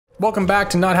Welcome back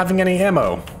to not having any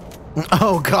ammo.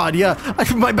 Oh god, yeah.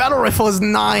 My battle rifle is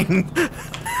 9.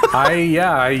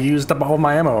 I used up all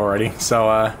my ammo already,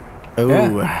 so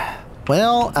Ooh. yeah.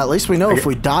 Well, at least we know if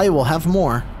we die, we'll have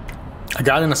more. I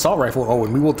got an assault rifle. Oh,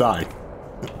 and we will die.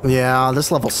 Yeah, this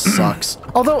level sucks.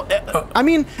 Although, I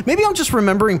mean, maybe I'm just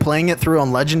remembering playing it through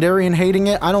on Legendary and hating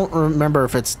it. I don't remember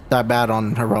if it's that bad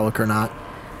on Heroic or not.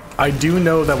 I do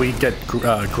know that we get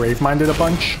grave-minded a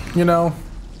bunch, you know?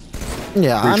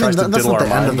 Yeah, I mean, that's not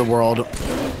the end of the world.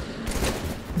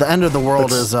 The end of the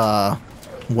world is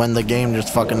when the game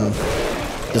just fucking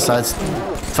decides,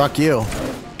 fuck you.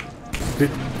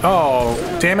 Oh,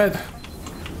 damn it.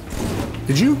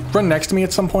 Did you run next to me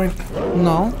at some point?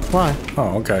 No, why?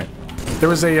 Oh, okay. There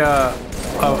was a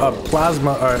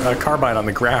plasma, a carbine on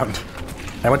the ground.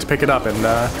 I went to pick it up and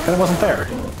it wasn't there.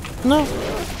 No.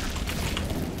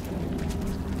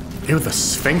 Ew, the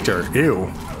sphincter. Ew.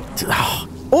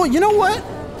 Oh, you know what?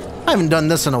 I haven't done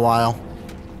this in a while.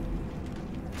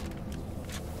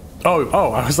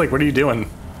 Oh, I was like, what are you doing?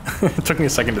 It took me a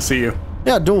second to see you.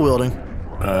 Yeah, dual wielding.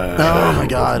 Oh my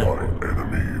god.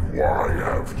 Enemy, why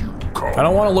have you come? I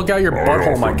don't want to look out your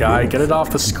butthole, my guy. Get it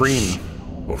off the screen.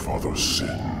 The father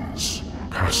sins,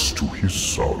 pass to his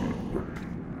son.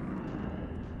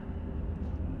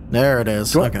 There it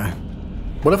is. Okay.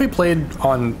 What if we played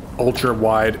on ultra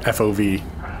wide FOV?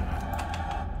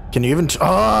 Can you even?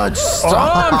 Oh, just stop.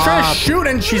 Oh, I'm trying to shoot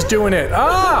and she's doing it.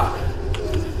 Ah!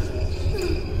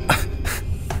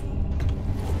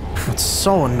 It's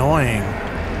so annoying.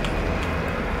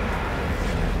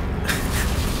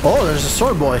 Oh, there's a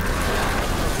sword boy.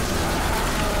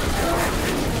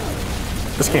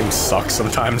 This game sucks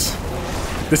sometimes.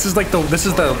 This is like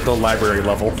the library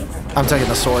level. I'm taking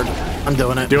the sword. I'm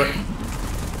doing it. Do it.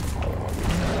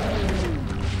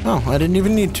 Oh, I didn't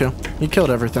even need to. He killed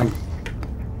everything.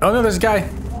 Oh no, there's a guy.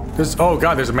 Oh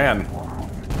god, there's a man.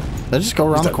 Did I just go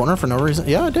around the corner for no reason?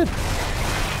 Yeah, I did.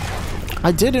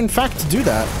 I did, in fact, do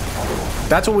that.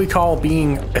 That's what we call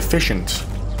being efficient.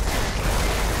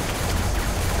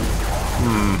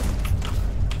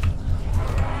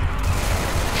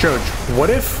 Shoj, what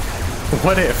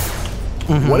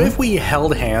if we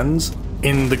held hands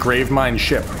in the Gravemind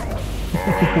ship?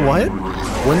 What?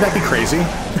 Wouldn't that be crazy?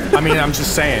 I mean, I'm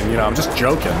just saying, you know, I'm just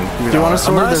joking. Do you want a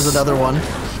sword? There's another one.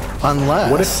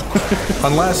 Unless. What if,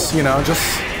 unless, you know, just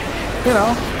putting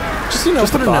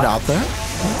it out there.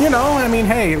 You know, I mean,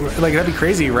 hey, like, that'd be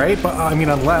crazy, right? But, I mean,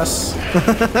 unless...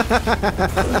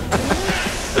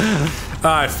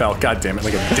 I fell, god damn it,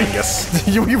 like a dingus.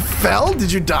 You fell?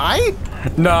 Did you die?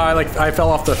 No, I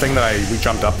fell off the thing that we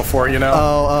jumped up before, you know?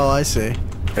 Oh, I see.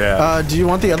 Yeah. Do you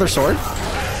want the other sword?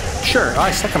 Sure,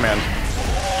 I suck a man.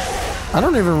 I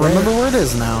don't even remember where it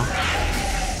is now.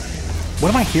 What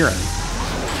am I hearing?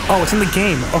 Oh, it's in the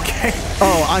game, okay.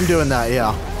 Oh, I'm doing that,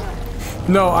 yeah.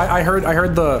 No, I heard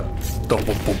the I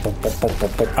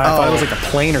thought it was like a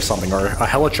plane or something, or a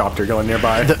helicopter going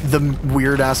nearby. The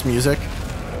weird-ass music?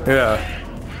 Yeah.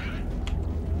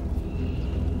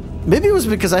 Maybe it was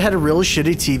because I had a really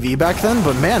shitty TV back then,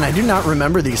 but man, I do not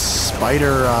remember these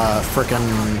spider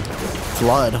frickin'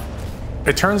 flood.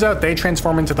 It turns out they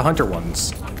transform into the hunter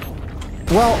ones.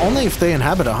 Well, only if they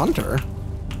inhabit a hunter.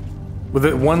 With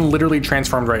it, one literally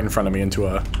transformed right in front of me into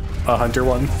a hunter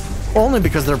one. Only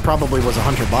because there probably was a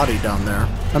hunter body down there.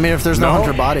 I mean, if there's no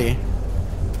hunter body.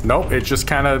 Nope, it just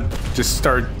kind of just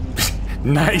started...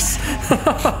 Nice.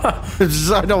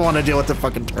 I don't want to deal with the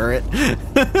fucking turret.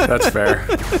 That's fair.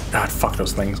 God, fuck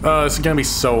those things. This is gonna be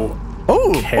so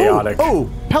chaotic. Oh,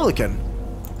 pelican.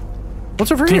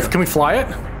 What's over here? Can we fly it?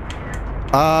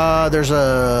 There's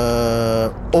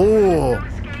a... Oh.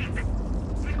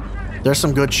 There's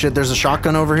some good shit. There's a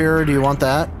shotgun over here. Do you want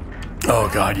that? Oh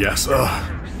god, yes. Ugh.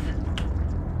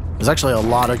 There's actually a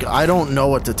lot of... I don't know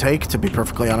what to take, to be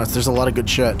perfectly honest. There's a lot of good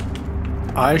shit.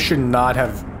 I should not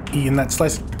have eaten that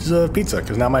slice of pizza,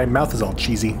 because now my mouth is all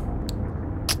cheesy.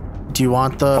 Do you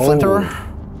want the flamethrower?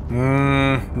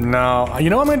 No. You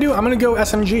know what I'm gonna do? I'm gonna go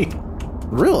SMG.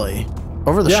 Really?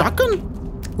 Over the shotgun?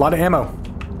 A lot of ammo.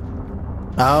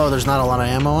 Oh, there's not a lot of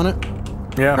ammo on it?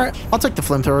 Yeah. Alright, I'll take the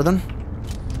flamethrower then.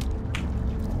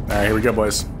 Alright, here we go,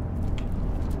 boys.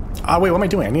 Ah, wait, what am I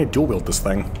doing? I need to dual wield this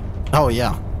thing. Oh,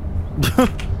 yeah.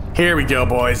 Here we go,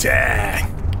 boys. Yeah.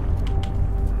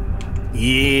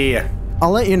 Yeah.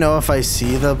 I'll let you know if I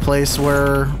see the place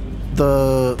where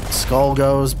the skull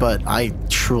goes, but I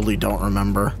truly don't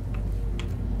remember.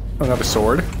 I don't have a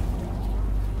sword.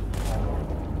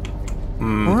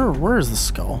 Where is the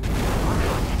skull?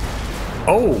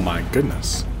 Oh my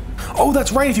goodness. Oh,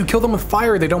 that's right. If you kill them with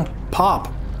fire, they don't pop.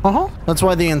 Uh-huh. That's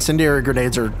why the incendiary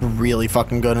grenades are really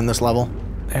fucking good in this level.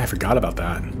 Yeah, I forgot about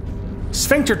that.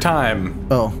 Sphincter time.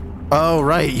 Oh. Oh,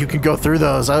 right. You can go through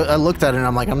those. I looked at it and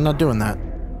I'm like, I'm not doing that.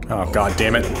 Oh, god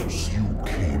damn it.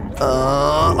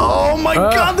 Oh my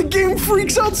god, the game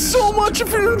freaks out so much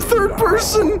if you're in third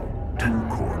person.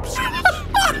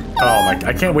 Oh my,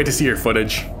 I can't wait to see your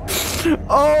footage.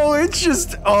 Oh, it's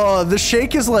just, the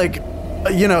shake is like,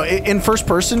 you know, in first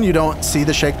person, you don't see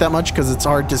the shake that much because it's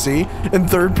hard to see. In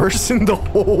third person, the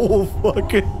whole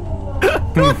fucking...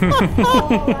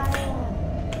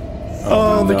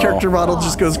 Oh, the character model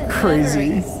just goes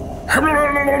crazy.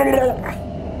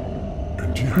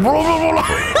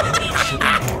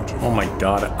 Oh my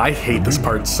god, I hate this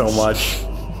part so much.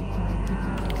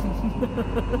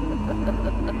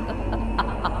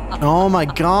 Oh my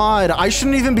god, I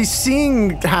shouldn't even be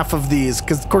seeing half of these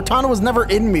because Cortana was never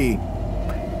in me.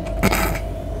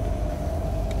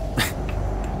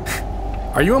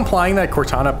 Are you implying that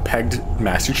Cortana pegged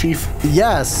Master Chief?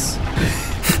 Yes.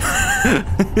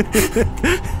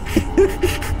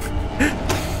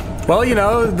 Well, you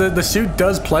know, the suit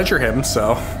does pleasure him,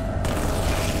 so...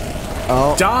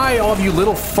 Oh. Die, all of you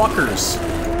little fuckers.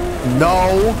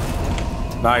 No.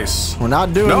 Nice. We're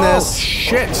not doing this.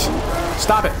 Shit.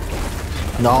 Stop it.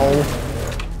 No.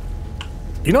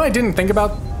 You know what I didn't think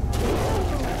about?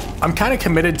 I'm kind of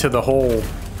committed to the whole...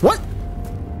 What?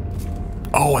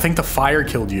 Oh, I think the fire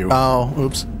killed you. Oh,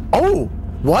 oops. Oh,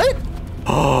 what?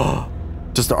 Oh.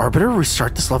 Does the Arbiter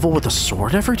restart this level with a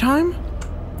sword every time?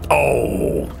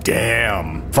 Oh,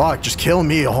 damn. Fuck, just kill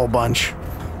me a whole bunch.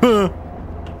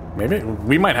 Maybe.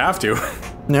 We might have to.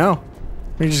 No.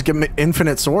 We just get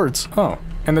infinite swords. Oh,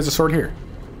 and there's a sword here.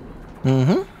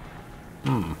 Mm-hmm.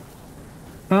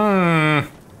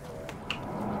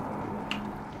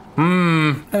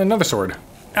 And another sword.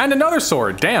 And another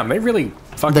sword. Damn, they really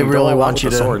fucking They really go want you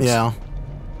with the to, swords. yeah.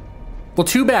 Well,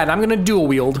 too bad. I'm gonna dual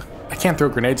wield. I can't throw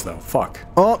grenades though. Fuck.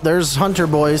 Oh, there's Hunter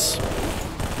boys.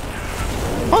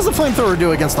 How's the flamethrower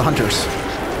do against the Hunters?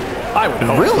 I would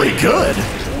hope Really pretty good.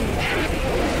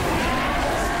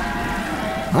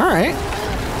 All right.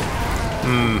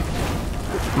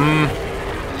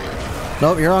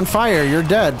 Nope, you're on fire. You're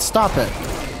dead. Stop it.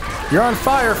 You're on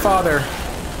fire, father.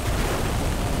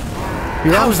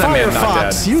 You're How on is that fire, man not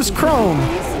Fox. dead? Use Chrome.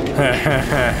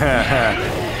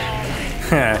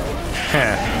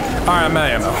 Alright, I'm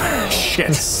out of ammo. Shit.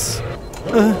 It's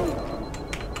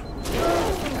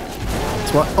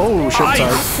what? Oh shit! Sorry.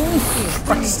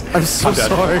 I'm so dead.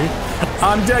 sorry.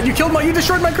 I'm dead. You killed my. You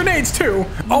destroyed my grenades too.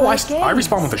 Oh, I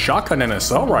respawned with a shotgun and an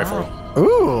assault rifle.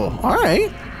 Ooh, all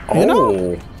right.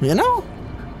 Oh. You know.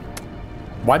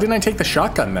 Why didn't I take the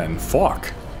shotgun then?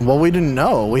 Fuck. Well, we didn't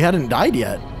know. We hadn't died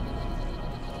yet.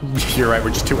 You're right.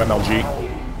 We're just 2 MLG.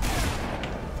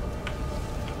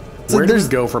 So Where do we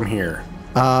go from here?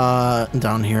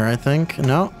 Down here, I think.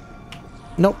 No.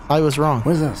 Nope, I was wrong.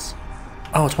 What is this?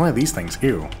 Oh, it's one of these things.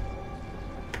 Ew.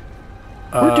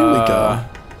 Where do we go?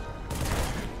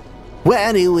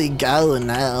 Where do we go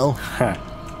now? Huh.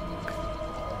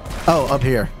 Oh, up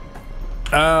here.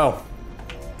 Oh.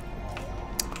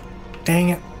 Dang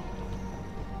it.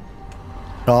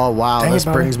 Oh wow, Dang this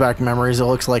it, brings back memories. It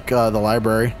looks like the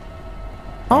library.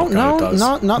 Oh, God, no, it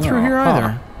does. not through here Huh.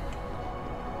 either.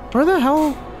 Where the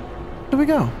hell do we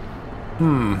go?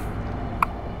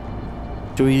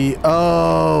 Do we?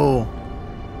 Oh,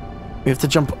 we have to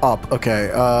jump up.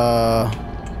 Okay.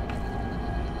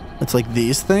 It's like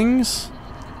these things.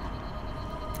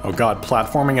 Oh god,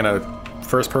 platforming in a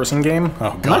first-person game?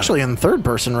 Oh god. I'm actually in third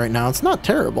person right now. It's not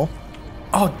terrible.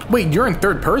 Oh, wait, you're in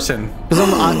third person? Because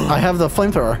I have the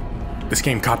flamethrower. This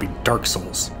game copied Dark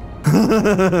Souls.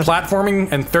 Platforming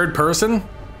and third person?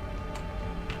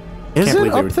 Is Can't it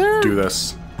believe they up would there? do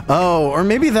this. Oh, or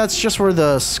maybe that's just where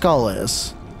the skull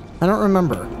is. I don't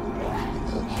remember.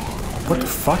 What the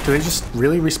fuck? Do they just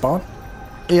really respawn?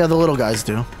 Yeah, the little guys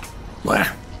do. Blah.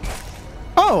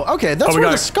 Oh, okay, that's we where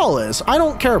got the it. skull is. I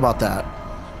don't care about that.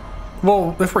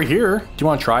 Well, if we're here, do you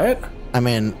want to try it? I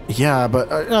mean, yeah,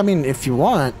 but I mean, if you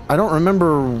want, I don't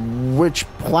remember which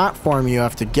platform you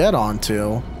have to get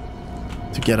onto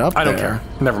to get up there. I don't care.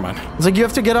 Never mind. It's like you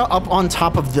have to get up on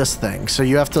top of this thing, so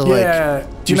you have to Yeah,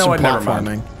 like do you know some what? Never platforming.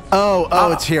 mind.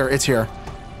 Oh, it's here. It's here.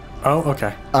 Oh,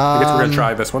 okay. I guess we're gonna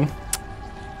try this one.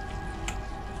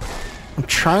 I'm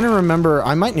trying to remember.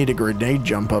 I might need a grenade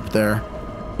jump up there.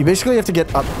 You basically have to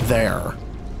get up there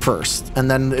first, and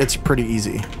then it's pretty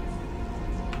easy.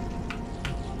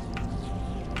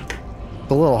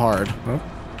 It's a little hard.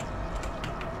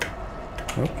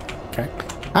 Oh, okay.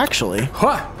 Actually,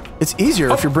 Huh. it's easier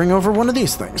if you bring over one of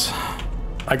these things.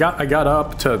 I got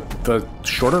up to the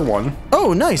shorter one.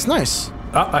 Oh, nice, nice.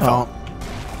 Oh, I fell.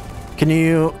 Can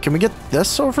we get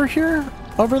this over here?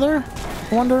 Over there?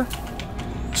 I wonder.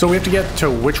 So we have to get to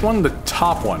which one? The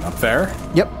top one up there?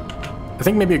 Yep. I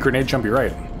think maybe a grenade jump, you're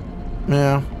right.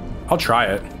 Yeah. I'll try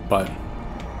it, but...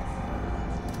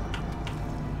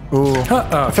 Ooh. okay.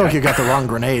 I feel like you got the wrong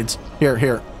grenades. Here.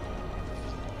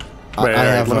 Wait,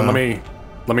 let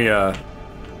me, all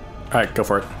right, go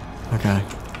for it. Okay.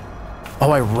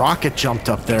 Oh, I rocket jumped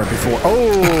up there before.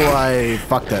 Oh, I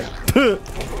fucked it.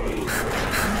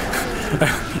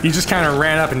 You just kind of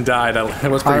ran up and died. It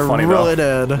was pretty funny, though. I really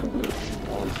did.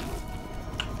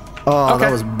 Oh, okay.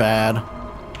 That was bad.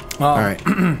 All right.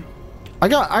 I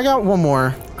got one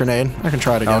more grenade. I can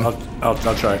try it again. I'll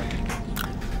try it.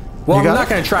 Well, I'm not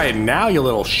going to try it now, you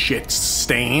little shit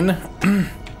stain. All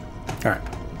right.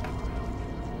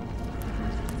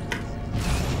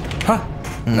 Huh.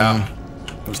 No.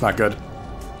 It was not good.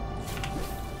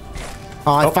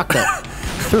 Oh, I fucked it.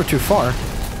 Threw it too far.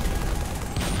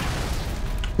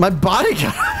 My body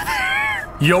got...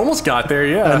 You almost got there,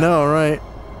 yeah. I know, right?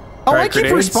 Oh, right, I keep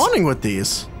grenades? respawning with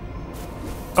these.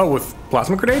 Oh, with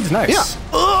plasma grenades? Nice. Yeah.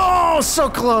 Oh, so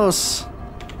close.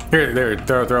 Here,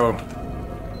 throw.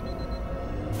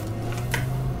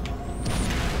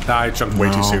 I jumped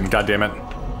way too soon. God damn it.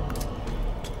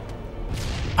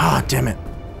 Ah, damn it.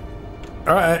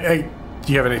 All right, hey,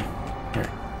 do you have any? Here.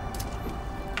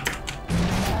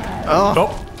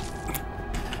 Oh.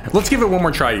 Let's give it one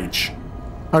more try each.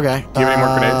 Okay. Do you have any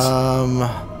more grenades?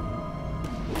 Oh.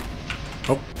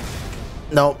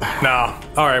 Nope. No.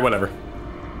 All right, whatever.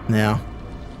 Yeah.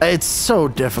 It's so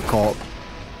difficult.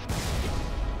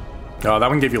 Oh, that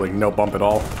one gave you like no bump at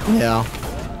all. Yeah.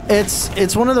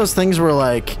 It's one of those things where,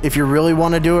 like, if you really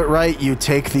want to do it right, you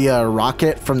take the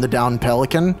rocket from the down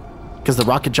pelican, because the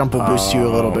rocket jump will boost you a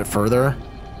little bit further.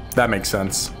 That makes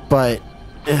sense. But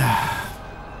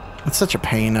it's such a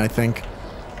pain, I think.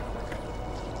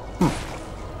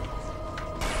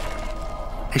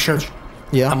 Hey, Shoj.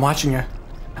 Yeah. I'm watching you.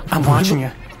 I'm watching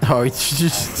you. Oh, it's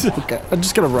just okay. I'm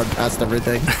just gonna run past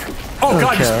everything. Oh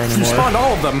God! You spawned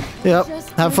all of them. Yep.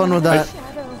 Have fun with that.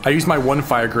 I used my one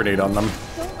fire grenade on them.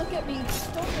 Don't look at me.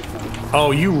 Don't look at me.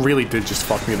 Oh, you really did just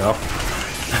fuck me though.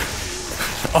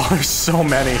 Oh, there's so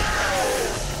many.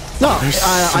 No,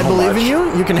 I believe in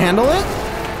you. You can handle it.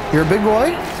 You're a big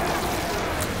boy.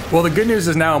 Well, the good news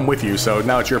is now I'm with you, so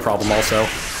now it's your problem also.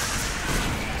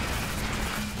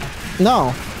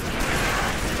 No.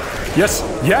 Yes,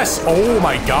 yes. Oh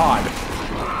my God.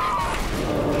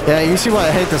 Yeah, you see why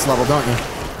I hate this level, don't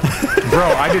you? Bro,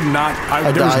 I did not.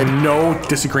 There was died. no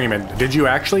disagreement. Did you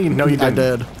actually? No, you didn't.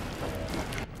 I did.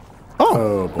 Oh,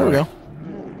 Oh boy. there we go.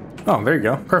 Oh, there you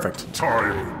go. Perfect.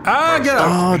 Time Ah, get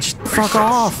out. Oh, just fuck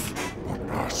off.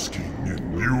 asking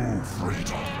in new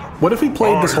freedom. What if we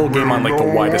played this whole game on like the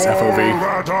widest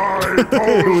FOV?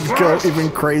 It would go even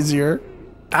crazier.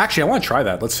 Actually, I want to try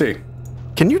that. Let's see.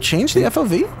 Can you change the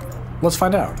FOV? Let's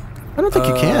find out. I don't think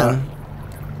you can.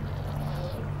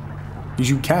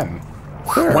 You can.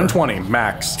 Sure. 120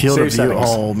 max. Field Save of view. settings.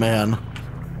 Oh man.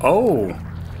 Oh.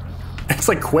 It's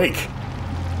like Quake.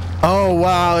 Oh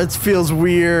wow, it feels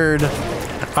weird.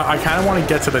 I kind of want to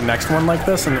get to the next one like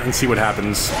this and see what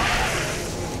happens.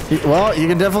 Well, you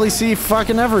can definitely see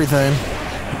fucking everything.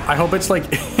 I hope it's like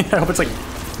I hope it's like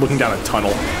looking down a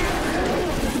tunnel.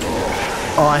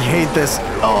 Oh, I hate this.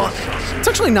 Oh, it's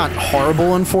actually not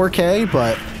horrible in 4K,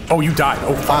 but Oh, you died.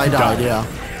 Oh, fuck, I you died. Yeah,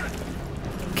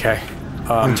 Okay.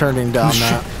 I'm turning down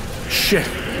that. Shit.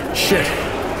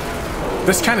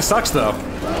 This kind of sucks though.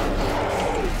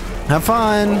 Have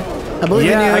fun. I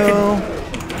believe in you.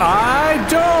 I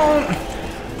don't.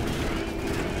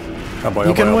 Oh boy,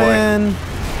 You can win.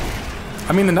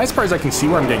 I mean, the nice part is I can see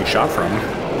where I'm getting shot from.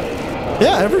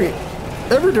 Yeah, every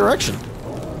direction.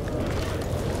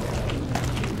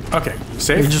 Okay,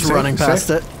 safe. You're just safe, running past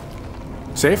safe.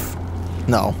 it. Safe?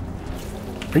 No.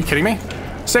 Are you kidding me?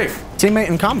 Safe. Teammate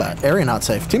in combat. Area not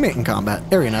safe. Teammate in combat.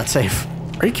 Area not safe.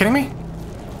 Are you kidding me?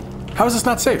 How is this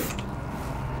not safe?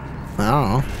 I don't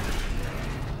know.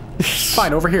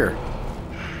 Fine, over here.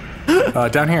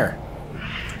 Down here.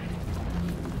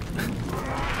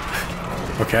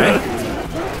 Okay.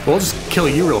 We'll just kill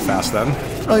you real fast then.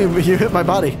 Oh, you hit my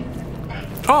body.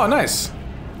 Oh, nice.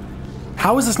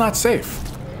 How is this not safe?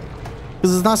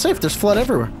 Because it's not safe. There's flood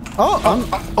everywhere. Oh,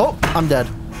 I'm dead.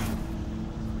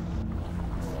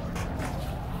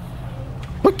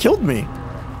 What killed me?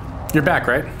 You're back,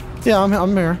 right? Yeah, I'm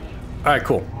here. All right,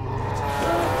 cool.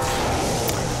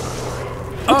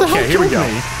 What the hell Okay, here we killed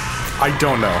go. me? I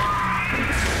don't know.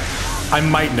 I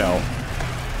might know.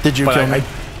 Did you But kill me?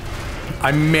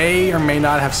 I may or may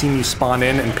not have seen you spawn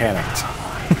in and panicked.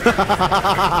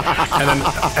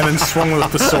 and then swung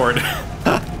with the sword.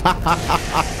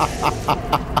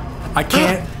 I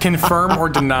can't confirm or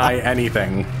deny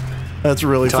anything That's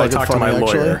really until I fucking talk funny, to my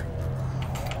actually. lawyer.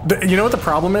 You know what the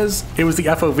problem is? It was the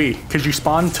FOV, because you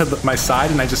spawned to my side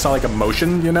and I just saw like a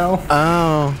motion, you know?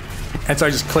 Oh. And so I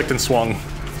just clicked and swung.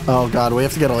 Oh god, we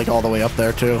have to get like all the way up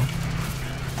there too.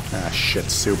 Ah, shit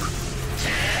soup.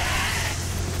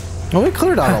 Well, we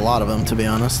cleared out a lot of them, to be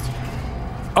honest.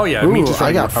 Oh yeah, Ooh, me just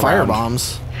I got running fire around.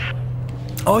 bombs.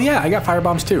 Oh yeah, I got fire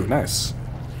bombs too. Nice.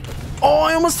 Oh,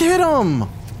 I almost hit him!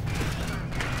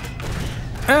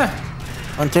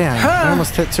 Oh damn, I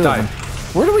almost hit two of them.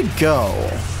 Where do we go?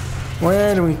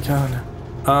 Where do we go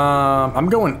now? I'm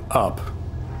going up.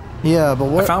 Yeah, but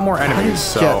what? I found more how do you enemies,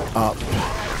 so... get up.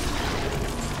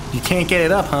 You can't get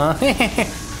it up, huh?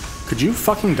 Could you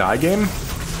fucking die, game?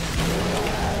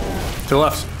 To the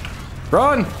left.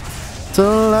 Run! To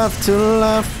the left, to the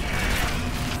left.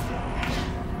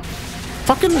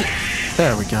 Fucking...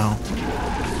 There we go.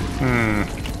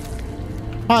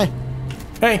 Hi.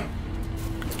 Hey.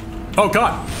 Oh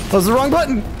god. That was the wrong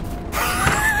button.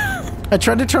 I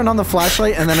tried to turn on the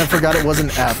flashlight and then I forgot it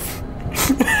wasn't F.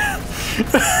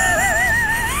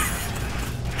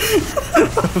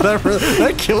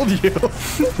 that killed you.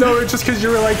 No, it's just because you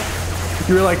were like,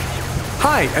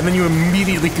 hi, and then you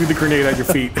immediately threw the grenade at your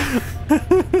feet.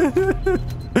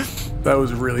 That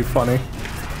was really funny.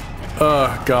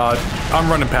 Oh god, I'm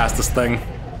running past this thing.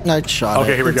 I shot it.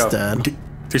 Okay, here we It's go. dead.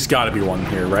 There's got to be one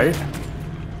here, right?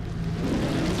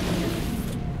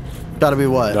 Gotta be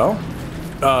what? No.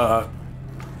 Well,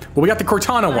 we got the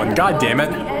Cortana one. God damn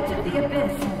it.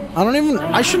 I don't even...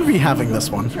 I shouldn't be having this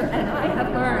one.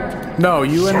 No,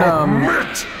 you and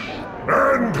Submit!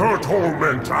 Enter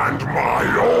torment and my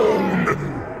own!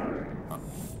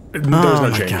 There was Oh no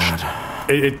my change. God.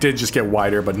 It did just get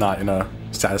wider, but not in a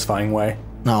satisfying way.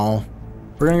 No.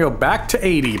 We're gonna go back to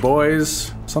 80,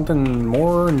 boys. Something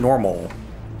more normal.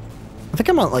 I think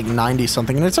I'm at like 90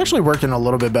 something, and it's actually working a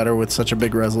little bit better with such a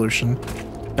big resolution.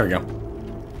 There we go.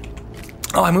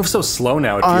 Oh, I move so slow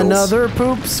now, it feels. Another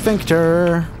poop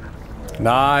sphincter.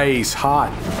 Nice,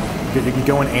 hot. You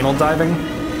going anal diving?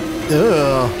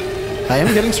 Ugh. I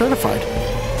am getting certified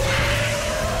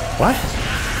What?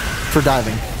 for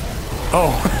diving.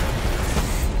 Oh.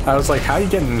 I was like, how are you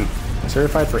getting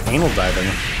certified for anal diving?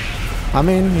 I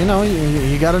mean, you know,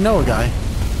 you gotta know a guy.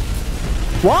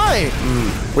 Why?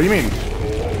 What do you mean?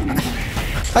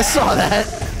 I saw that.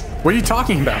 What are you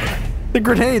talking about? The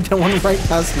grenade that went right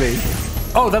past me.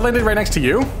 Oh, that landed right next to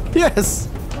you? Yes,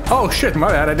 Oh shit, my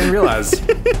bad, I didn't realize.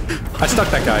 I stuck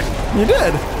that guy. you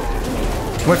did.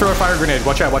 I'm gonna throw a fire grenade.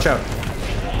 Watch out, watch out.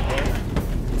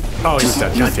 Oh, he's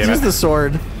dead. God damn Use it. the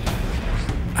sword.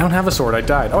 I don't have a sword, I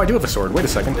died. Oh, I do have a sword. Wait a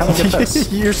second. How do I get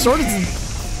this? Your sword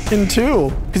is in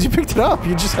two, because you picked it up.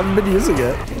 You just haven't been using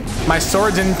it. My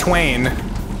sword's in twain.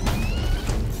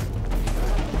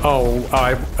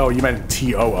 Oh, you meant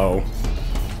T-O-O.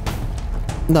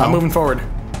 No. I'm moving forward.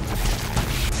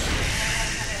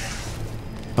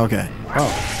 Okay.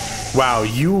 Oh. Wow,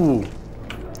 you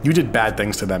did bad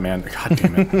things to that man. God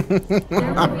damn it. There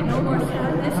will be no more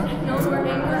sadness, no more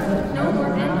anger, no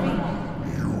more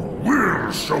envy.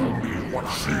 Will show me what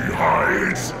she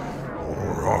hides,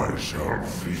 or I shall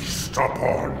feast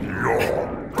upon your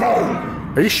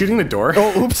bones. Are you shooting the door?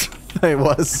 Oh, oops. It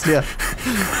was, yeah.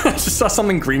 I just saw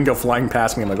something green go flying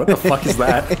past me. I'm like, what the fuck is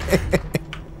that?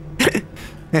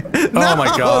 Oh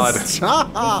my god.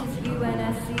 Stop.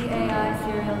 UNSCAI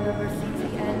serial number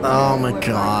CTN. Oh my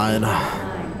god. I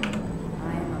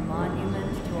am a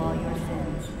monument to all your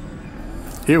sins.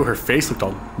 Ew, her face looked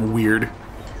all weird.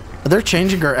 They're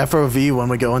changing our FOV when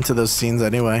we go into those scenes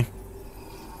anyway.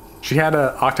 She had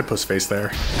a octopus face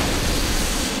there.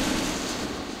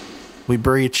 We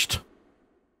breached.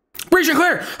 Breach and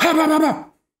clear! Ha, ha, ha, ha.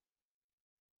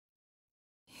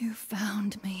 You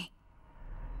found me.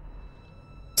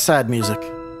 Sad music.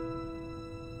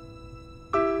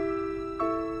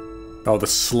 Oh, the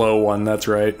slow one, that's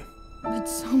right. But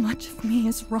so much of me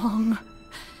is wrong.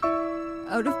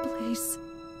 Out of place.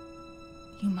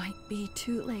 You might be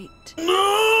too late.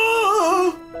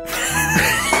 No!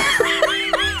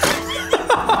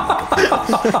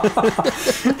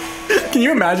 Can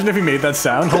you imagine if he made that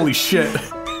sound? Holy shit.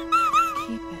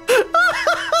 Keep it.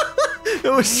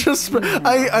 It was just,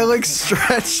 I like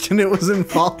stretched and it was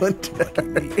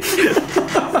involuntary.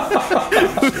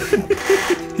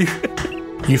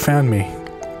 You found me,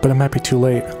 but it might be too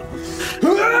late.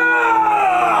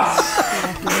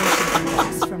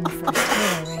 From the first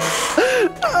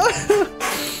hurrah.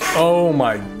 Oh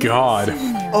my god.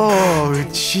 Oh,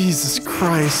 Jesus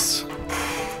Christ.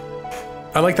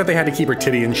 I like that they had to keep her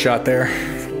titty in shot there.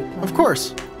 Of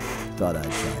course. Thought I'd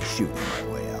try shooting my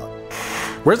way out.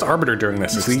 Where's Arbiter during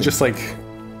this? Is he just like...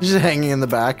 He's just hanging in the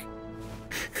back.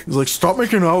 He's like, stop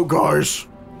making out, guys.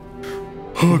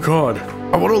 Oh, God.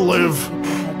 I want to live.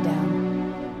 Head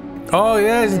down. Oh,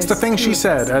 yeah, it's the thing she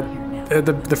said at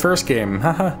the first game.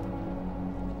 Haha.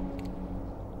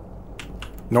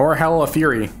 Nor Hell of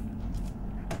Fury.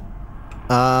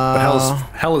 But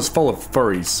hell is full of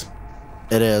furries.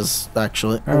 It is,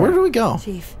 actually. Where do we go?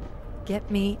 Chief,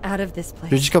 get me out of this place.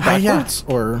 Did you just go backwards?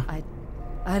 Or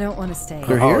I don't want to stay.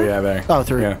 through Oh, here? yeah, there. Oh,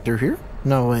 through Yeah. through here?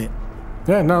 No, wait.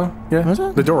 Yeah, no, yeah. Was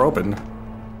it? The door opened.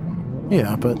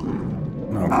 Yeah, but...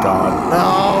 Oh, God.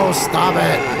 Oh, stop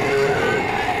it!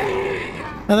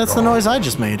 And that's the noise I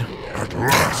just made. At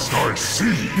last I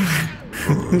see.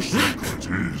 The secret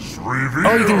is revealed.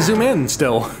 Oh, you can zoom in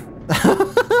still.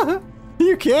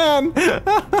 You can!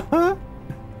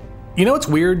 You know what's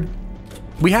weird?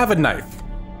 We have a knife.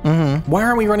 Mm-hmm. Why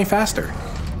aren't we running faster?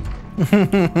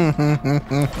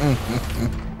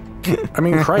 I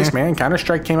mean, Christ, man.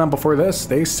 Counter-Strike came out before this.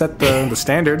 They set the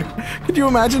standard. Could you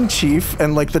imagine Chief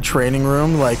and like the training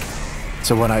room, like,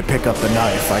 so when I pick up the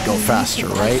knife, I go faster,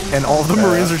 right? And all the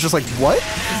Marines are just like, what?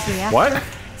 This reactor. What?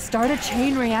 Start a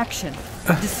chain reaction.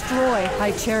 Destroy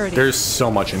High Charity. There's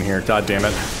so much in here. God damn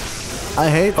it. I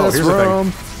hate this here's the thing.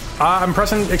 room. I'm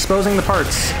exposing the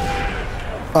parts.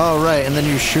 Oh, right. And then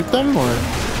you shoot them, or?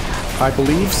 I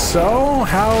believe so.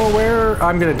 How, where?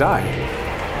 I'm gonna die.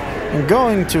 I'm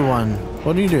going to one.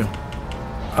 What do you do?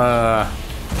 Oh,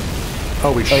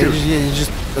 we Oh, shoot. you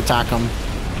just attack them.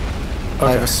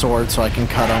 I have a sword, so I can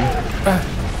cut them.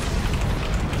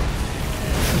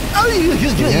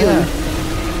 Yeah.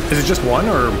 Is it just one,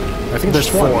 or I think There's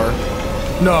just one.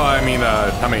 4. No, I mean,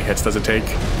 how many hits does it take?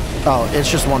 Oh, it's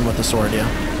just one with the sword, yeah.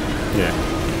 Yeah.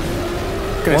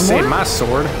 Gonna One save more? my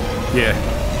sword. Yeah.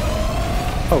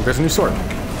 Oh, there's a new sword.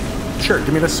 Sure,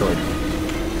 give me this sword.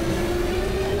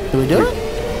 Do we do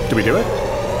it? Do we do it?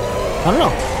 I don't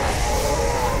know.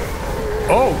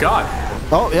 Oh, God.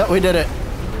 Oh, yeah, we did it.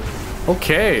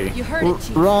 Okay. You heard it,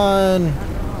 Chief. Run.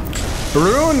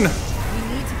 Rune! We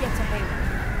need to get to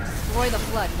Hayward. Destroy the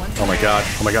flood once. Oh, my God.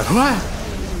 Oh, my God.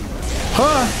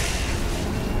 Huh?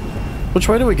 Which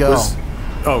way do we go?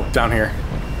 Oh, down here.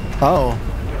 Oh.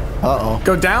 Uh-oh.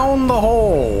 Go down the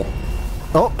hole.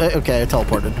 Oh, okay, I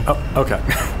teleported. Oh, okay.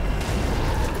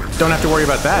 Don't have to worry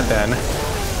about that, then.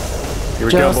 Here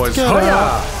we Just go, boys. get Oh, out.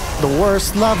 yeah. The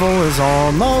worst level is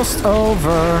almost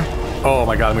over. Oh,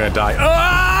 my God, I'm gonna die.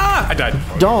 Ah! I died.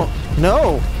 Don't.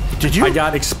 No. Did you? I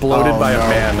got exploded Oh, by no. a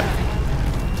man.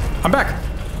 I'm back.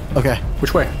 Okay,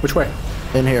 Which way? Which way?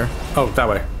 in here. Oh, that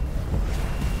way.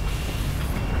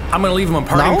 I'm gonna leave him a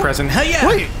parting No? present. Hell yeah!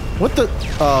 Wait, what the?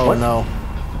 Oh, What? no.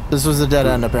 This was a dead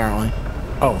end, apparently.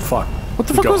 Oh, fuck. What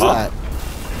the We fuck go was up?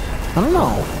 that? I don't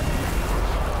know.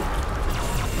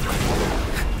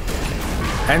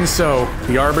 And so,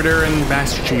 the Arbiter and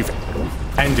Master Chief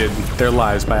ended their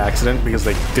lives by accident because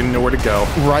they didn't know where to go.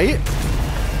 Right?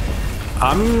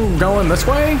 I'm going this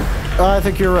way? I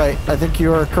think you're right. I think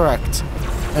you are correct.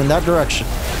 In that direction.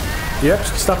 Yep,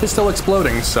 stuff is still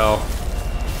exploding, so...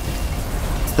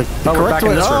 The Oh, we're back in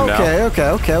this room now.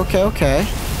 Okay.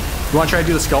 You wanna try to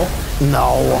do the skull?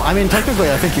 No, I mean,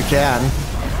 technically, I think you can.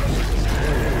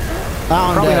 Oh,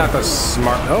 I'm Probably dead. not the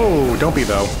smart... Oh, don't be,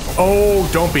 though. Oh,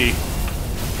 don't be.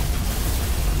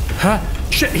 Huh?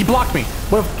 Shit, he blocked me.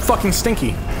 What a fucking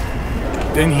stinky.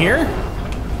 In here?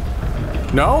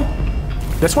 No?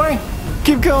 This way?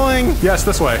 Keep going. Yes,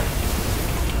 this way.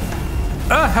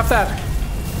 Ah, have that.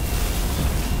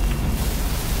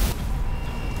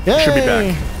 Yay. Should be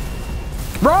back.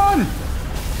 Run!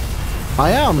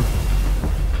 I am.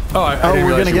 Oh, I Oh, didn't we're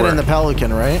realize gonna you get were. in the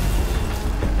Pelican, right?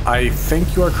 I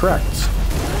think you are correct.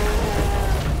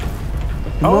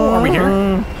 Oh, are we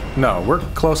here? No, we're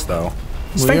close though.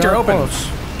 Sphincter We are open. close.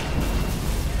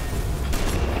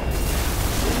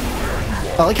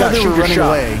 I like how Gotta they shoot were your running shot.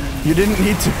 away. You didn't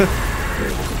need to.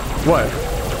 What?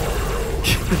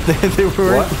 they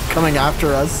were What? coming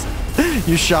after us.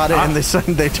 You shot it and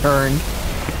they turned.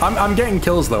 I'm getting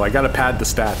kills though. I gotta pad the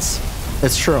stats.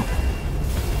 It's true.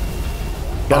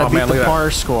 Gotta Oh, beat man, the look at that.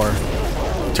 par score.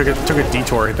 Took a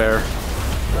detour there.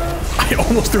 I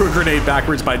almost threw a grenade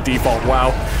backwards by default. Wow.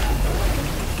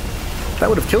 That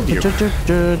would have killed you.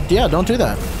 Yeah, don't do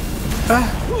that.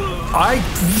 I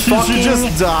fucking You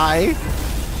just die.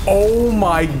 Oh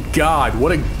my god!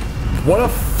 What a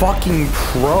fucking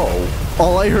pro!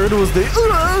 All I heard was the.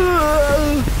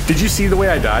 Did you see the way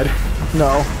I died?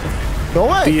 No. Go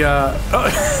away. The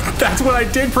that's what I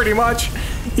did pretty much.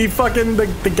 He fucking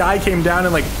the guy came down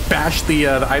and like bashed the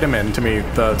item into me.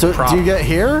 The So, prop. do you get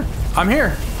here? I'm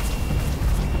here.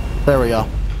 There we go.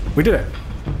 We did it.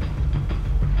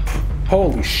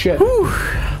 Holy shit. Whew.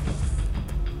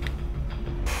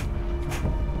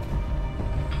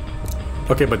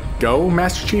 Okay, but go,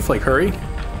 Master Chief, like hurry.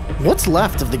 What's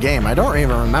left of the game? I don't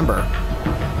even remember.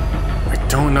 I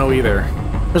don't know either.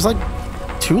 There's like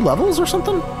 2 levels or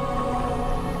something?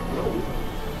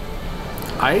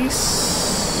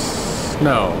 Ice?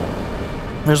 No.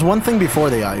 There's one thing before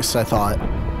the ice, I thought.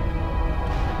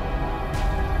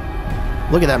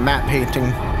 Look at that map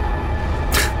painting.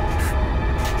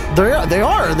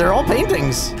 They're all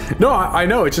paintings. No, I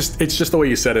know. It's just the way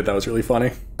you said it that was really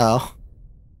funny. Oh.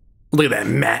 Look at that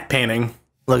matte painting.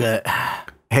 Look at it.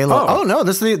 Halo. Oh, no,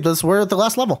 we're at the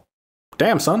last level.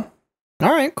 Damn, son.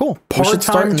 All right, cool. Part should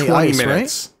start in the 20 ice,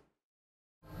 minutes.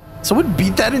 Right? Someone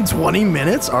beat that in 20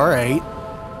 minutes? All right.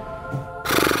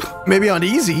 Maybe on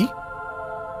easy.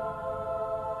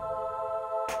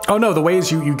 Oh no, the way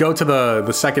is you go to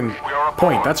the second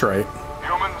point. That's right.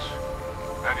 Humans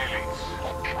and elites,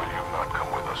 will you not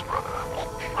come with us, brother?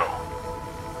 No.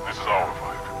 This is our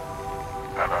fight.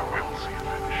 And I will see it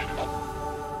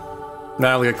finished.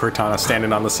 Now look at Cortana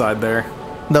standing on the side there.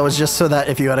 That was just so that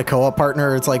if you had a co-op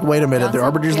partner, it's like, wait a minute, the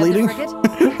Arbiter's leading?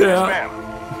 Yeah. Ma'am,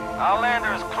 I'll land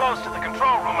her as close to the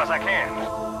control room as I can.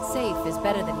 Safe is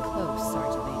better than close,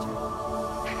 Sergeant Major.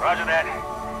 Roger that.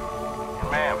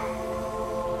 Ma'am,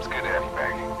 it's good to have you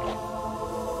back.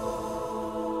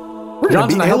 We're gonna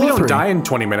Johnson, beat I hope you Halo don't 3. die in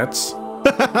 20 minutes.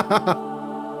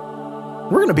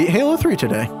 We're gonna beat Halo 3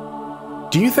 today.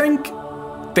 Do you think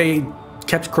they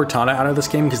kept Cortana out of this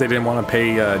game because they didn't want to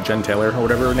pay Jen Taylor or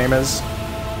whatever her name is?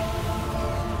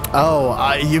 Oh,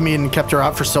 you mean kept her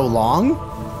out for so long?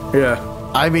 Yeah.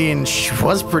 I mean, she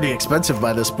was pretty expensive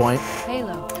by this point.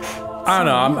 Halo. I don't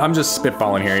know. I'm just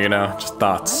spitballing here, you know, just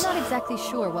thoughts. I'm not exactly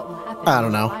sure what will happen. I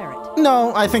don't know.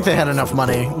 No, I think they had enough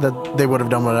money that they would have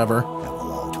done whatever.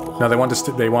 No, they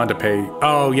wanted to pay.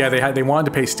 Oh yeah, they wanted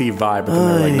to pay Steve Vai, but then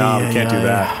they're like, no, we can't do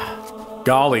that.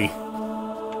 Golly.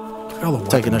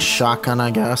 Taking a shotgun,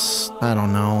 I guess. I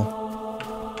don't know.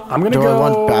 I'm gonna Do go. I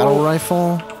want battle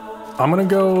rifle? I'm gonna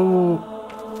go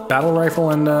battle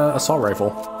rifle and assault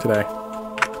rifle today.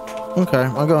 Okay,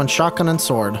 I'll go on shotgun and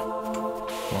sword.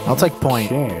 I'll take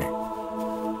point. Okay.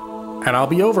 And I'll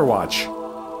be Overwatch.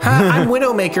 I'm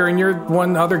Widowmaker, and you're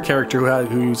one other character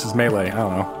who uses melee. I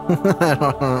don't know. I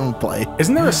don't play.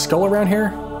 Isn't there a skull around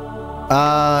here?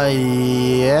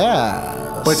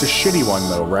 Yeah. But it's a shitty one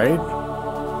though, right?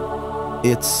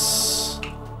 It's...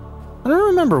 I don't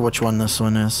remember which one this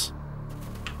one is.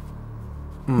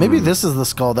 Maybe this is the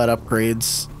skull that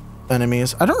upgrades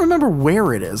enemies. I don't remember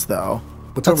where it is, though.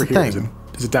 What's That's over the here? thing.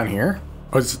 Is it down here?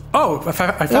 Oh, I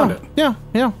found it. Yeah,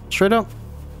 straight up.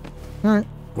 All right.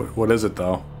 What is it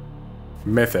though?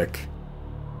 Mythic.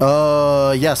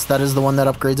 Yes, that is the one that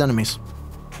upgrades enemies.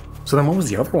 So then what was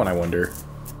the other one, I wonder?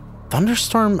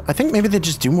 Thunderstorm, I think maybe they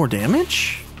just do more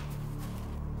damage?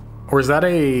 Or is that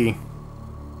a...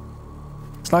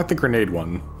 It's not the grenade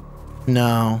one.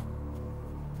 No.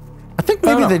 I think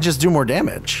maybe they just do more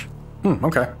damage.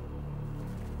 Okay.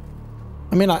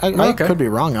 I mean, I could be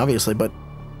wrong, obviously, but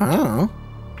I don't know.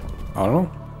 I don't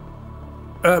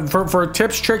know. For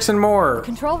tips, tricks, and more,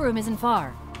 Control room isn't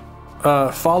far.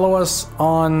 follow us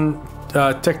on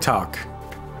TikTok.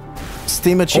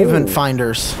 Steam achievement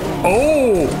finders.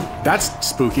 Oh, that's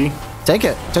spooky. Take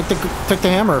it. Take the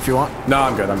hammer if you want. No,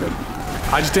 I'm good.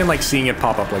 I just didn't like seeing it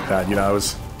pop up like that. You know, it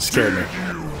was scared me.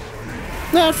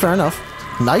 Yeah, fair enough.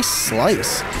 Nice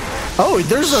slice. Oh,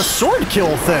 there's a sword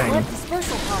kill thing. Collect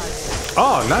dispersal cards.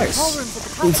 Oh, nice. Control room's at the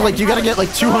top It's like you gotta get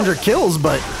like 200 kills,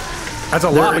 but That's a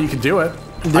lot, but you can do it.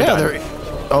 yeah, they're...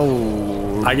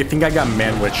 Oh, I think I got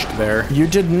man-witched there. you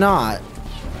did not.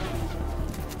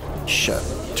 Shit.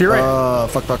 To your right.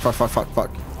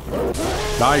 Fuck.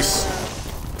 Nice.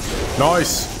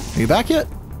 Nice. Are you back yet?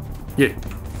 Yeah.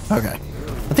 Okay.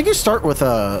 I think you start with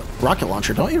a rocket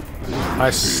launcher, don't you? I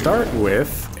start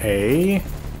with a...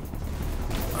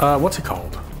 what's it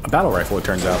called? A battle rifle, it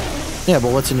turns out. Yeah,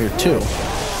 but what's in your 2?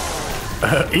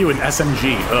 Ew, an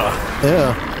SMG. Ugh.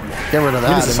 Yeah. Get rid of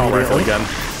that Use assault rifle immediately.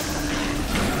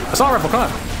 again. Assault rifle, come on.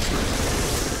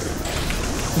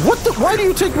 What the? Why do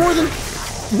you take more than...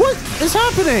 What is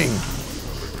happening?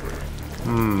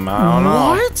 I don't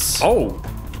know. What? Oh,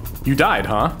 you died,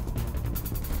 huh?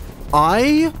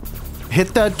 I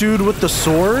hit that dude with the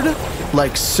sword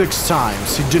like 6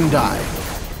 times. He didn't die.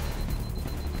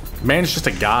 Man's just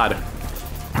a god.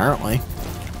 Apparently.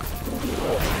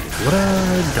 What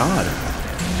a god.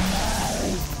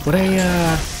 What a,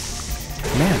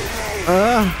 man.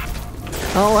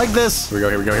 I don't like this.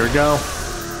 Here we go.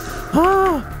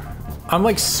 I'm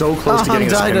like so close to getting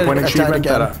a spin point achievement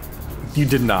that you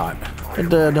did not.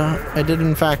 I did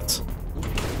in fact.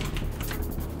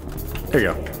 There you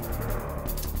go.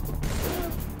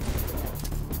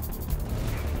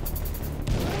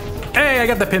 Hey, I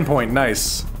got the pinpoint.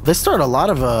 Nice. They start a lot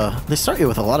of they start you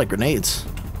with a lot of grenades.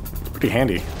 It's pretty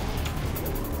handy.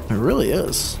 It really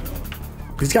is.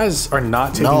 These guys are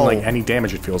not taking like any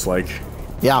damage, it feels like.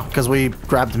 Yeah, because we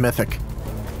grabbed Mythic.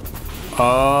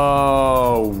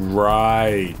 Oh,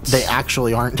 right. They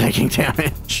actually aren't taking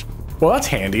damage. Well, that's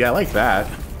handy. I like that.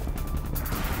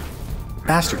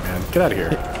 Bastard, man. Get out of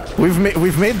here.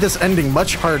 We've made this ending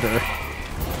much harder.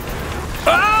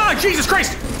 Ah, Jesus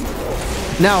Christ!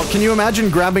 Now, can you imagine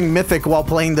grabbing Mythic while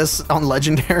playing this on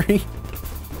Legendary?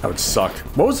 That would suck.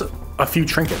 What was a few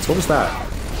trinkets? What was that?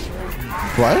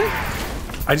 What?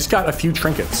 I just got a few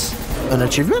trinkets. An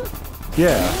achievement?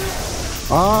 Yeah.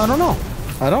 I don't know.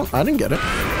 I didn't get it.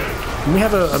 We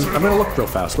have I'm gonna look real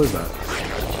fast. What is that?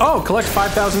 Oh, collect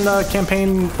 5,000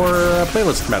 campaign or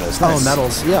playlist medals. Nice. Oh,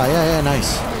 medals. Yeah,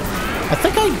 nice. I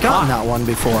think I'd gotten that one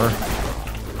before.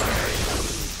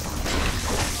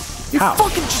 You How?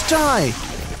 fucking just die!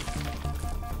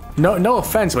 No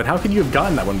offense, but how could you have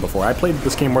gotten that one before? I played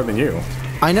this game more than you.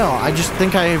 I know, I just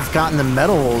think I've gotten the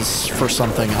medals for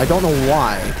something. I don't know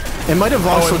why. It might have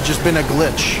also just been a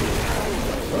glitch.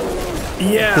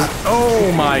 Yeah.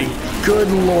 Oh my good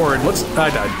lord. I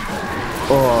died.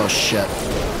 Oh, shit.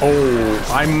 Oh,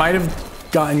 I might have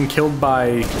gotten killed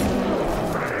by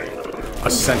a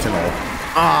sentinel.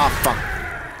 Ah, fuck.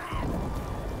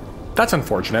 That's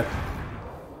unfortunate.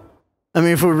 I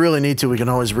mean, if we really need to, we can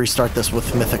always restart this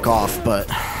with Mythic off, but...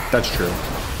 That's true.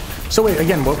 So wait,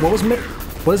 again, what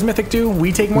does Mythic do?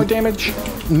 We take more damage?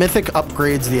 Mythic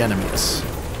upgrades the enemies.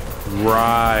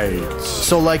 Right.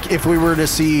 So, like, if we were to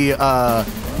see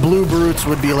blue brutes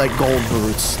would be like gold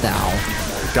brutes now.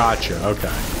 Gotcha,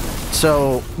 okay.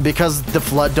 So, because the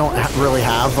Flood don't really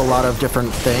have a lot of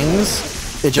different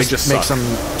things, it just makes suck. them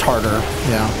harder.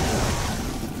 Yeah.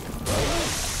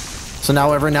 So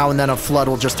now every now and then a Flood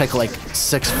will just take like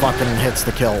 6 fucking hits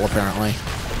to kill, apparently.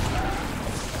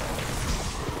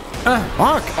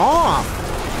 Fuck off!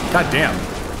 God damn.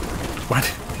 What?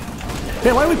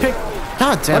 Yeah, why did we pick...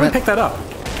 God damn Why it. did we pick that up?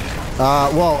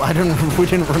 Well, we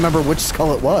didn't remember which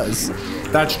skull it was.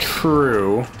 That's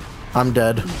true. I'm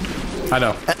dead. I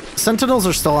know. Sentinels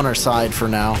are still on our side for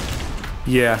now.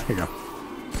 Yeah, here you go.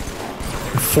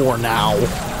 For now.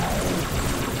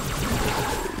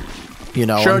 You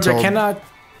know, Shoj, until...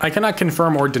 I cannot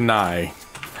confirm or deny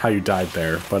how you died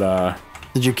there, but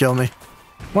Did you kill me?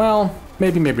 well,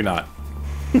 maybe not.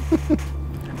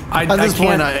 At this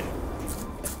point, I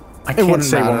can't wouldn't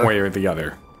say matter. one way or the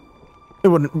other. It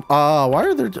wouldn't. Why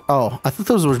are there? Oh, I thought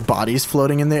those were bodies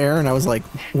floating in the air, and I was like,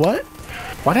 what?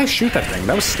 Why did I shoot that thing?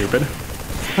 That was stupid.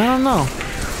 I don't know.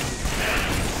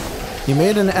 You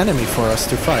made an enemy for us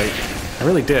to fight. I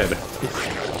really did.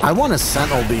 I want a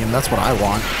sentinel beam. That's what I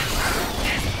want.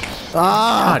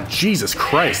 Ah, Jesus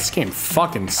Christ. This game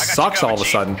fucking sucks all of a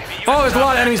sudden. Oh, there's a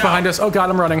lot of enemies behind us. Oh god,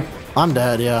 I'm running. I'm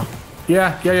dead. Yeah.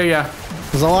 Yeah.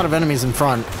 There's a lot of enemies in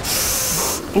front.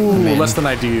 Ooh, less than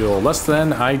ideal. Less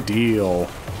than ideal.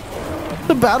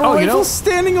 The battle rifle's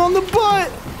standing on the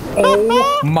butt.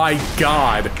 Oh my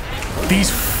god. These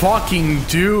fucking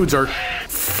dudes are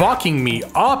fucking me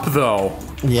up, though.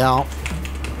 Yeah.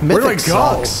 Where do I Mythic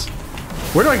go? sucks.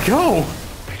 Where do I go?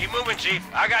 Keep moving, Chief.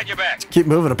 I got your back. Keep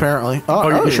moving, apparently.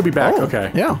 Oh, you should be back.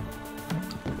 Okay. Yeah.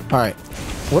 All right.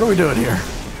 What are we doing here?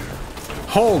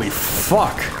 Holy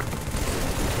fuck.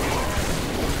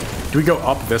 Do we go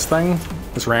up this thing?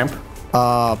 This ramp?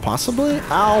 Possibly?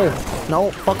 Ow.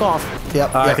 No, fuck off.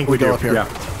 Yep, I think we go do. up here. Yeah.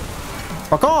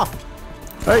 Fuck off.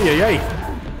 Hey.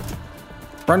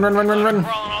 Run. Crawling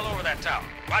all over that tower.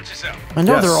 Watch yourself. I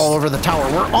know Yes. they're all over the tower.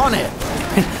 We're on it.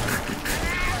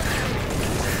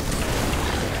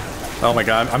 Oh my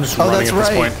god, I'm just Oh, running that's at this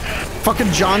right. point.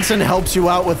 Fucking Johnson helps you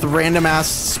out with random ass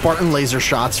Spartan laser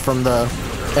shots from the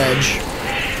edge.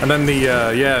 And then the,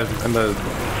 and the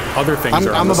other things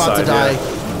are on I'm the about side, to die.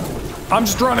 yeah. I'm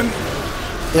just running.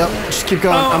 Yep, just keep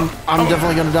going. I'm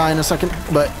definitely gonna die in a second,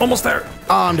 but Almost there.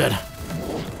 oh, I'm dead.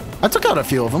 I took out a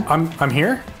few of them. I'm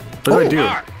here? What do I do?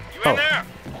 Mark, you in Oh. there?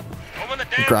 Open the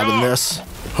damn Grabbing door. this.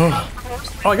 Oh,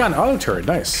 I got an auto turret.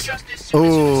 Nice.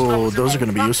 Oh, those are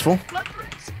gonna be useful.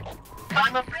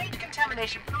 I'm afraid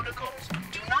contamination protocols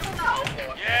do not allow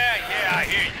for... Yeah, I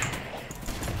hear you.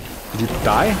 Did you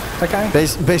die, that guy?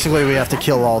 Basically, we have to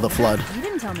kill all the Flood. You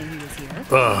didn't tell me he was here.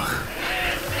 Ugh.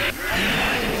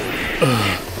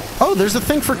 Oh, there's a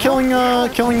thing for killing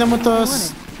them with the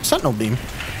Sentinel beam.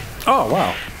 Oh,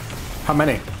 wow. How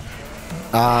many?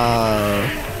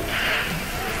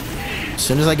 As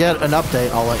soon as I get an update,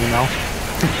 I'll let you know.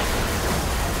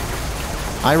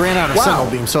 I ran out of Sentinel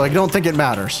beam, so I don't think it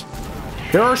matters.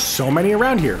 There are so many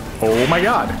around here. Oh my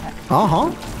god.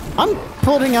 Uh-huh. I'm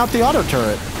pulling out the auto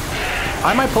turret.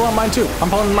 I might pull out mine too. I'm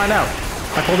pulling mine out.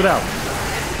 I pulled it out.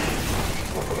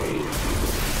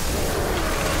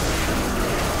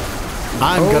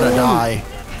 I'm gonna die.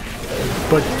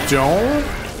 But don't.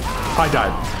 I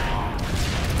died.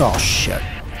 Oh, shit.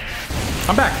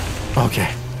 I'm back.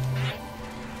 Okay.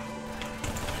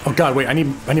 Oh god, wait, I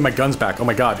need my guns back. Oh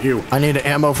my god, ew. I need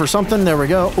ammo for something. There we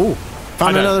go. Ooh,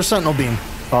 found another sentinel beam.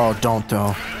 Oh, don't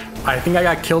though. I think I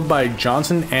got killed by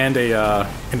Johnson and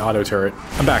an auto turret.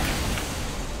 I'm back.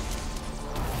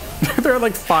 There are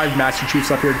like 5 Master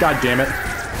Chiefs up here. God damn it.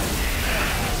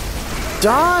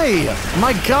 Die!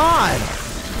 My god!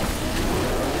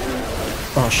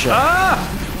 Oh shit. Ah!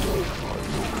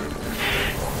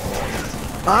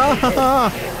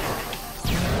 Ah!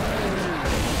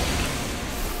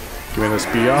 Give me this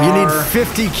BR. You need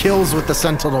 50 kills with the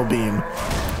sentinel beam.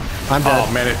 I'm dead.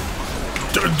 Oh man,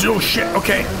 oh shit.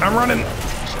 Okay, I'm running.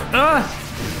 Ah!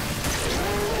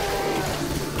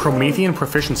 Promethean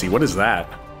proficiency. What is that?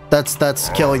 That's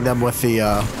killing them with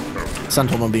the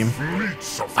sentinel beam.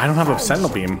 I don't have a sentinel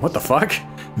beam. What the fuck?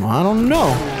 Well, I don't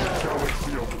know.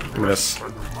 Give me this.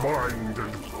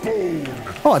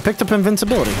 Oh, I picked up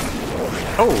invincibility.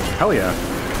 Oh, hell yeah.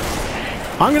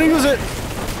 I'm gonna use it.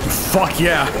 Fuck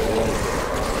yeah.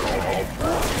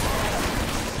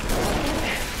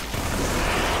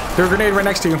 There's a grenade right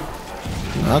next to you.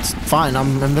 That's fine.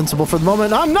 I'm invincible for the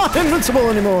moment. I'm not invincible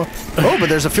anymore. Oh, but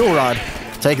there's a fuel rod.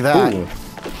 Take that. Ooh.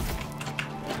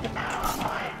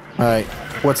 All right.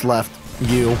 What's left?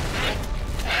 You.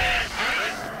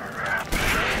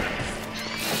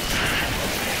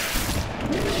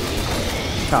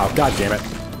 Oh, god damn it.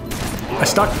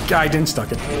 I didn't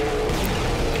stuck it.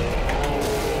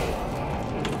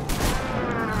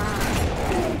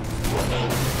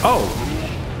 Oh.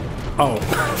 Oh,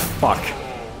 fuck.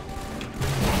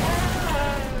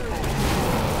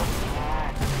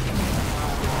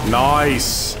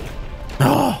 Nice.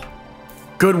 Oh.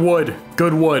 Good wood.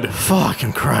 Good wood.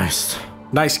 Fucking Christ.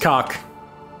 Nice cock.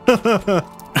 Can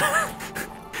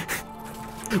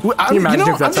Can you imagine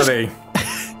if that's how they...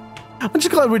 I'm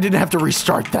just glad we didn't have to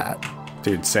restart that.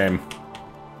 Dude, same.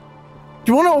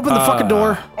 Do you want to open the fucking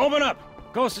door? Open up.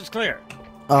 Coast is clear.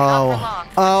 Oh.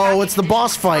 Oh, it's the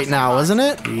boss fight now, isn't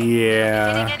it?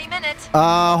 Yeah. Any minute.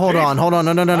 Hold on.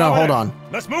 No, hold on.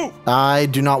 Let's move. I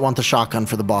do not want the shotgun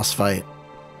for the boss fight.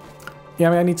 Yeah,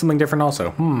 I mean, I need something different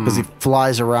also. Because he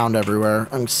flies around everywhere.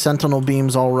 Sentinel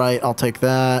beam's all right. I'll take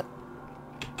that.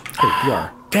 Hey, PR.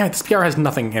 Damn it, this PR has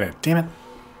nothing in it. Damn it.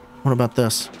 What about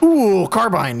this? Ooh,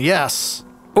 carbine. Yes.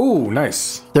 Ooh,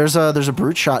 nice. There's a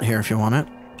brute shot here if you want it.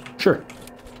 Sure.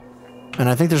 And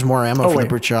I think there's more ammo for the wait.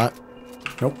 brute shot.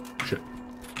 Nope. Shit.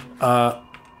 I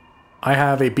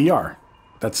have a BR.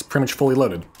 That's pretty much fully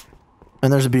loaded.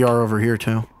 And there's a BR over here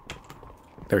too.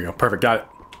 There we go. Perfect. Got it.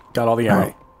 Got all the ammo. All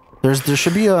right. There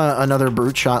should be another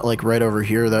brute shot like right over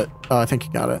here that I think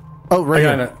you got it. Oh, right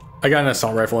here. I got an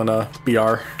assault rifle and a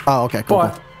BR. Oh, okay, cool.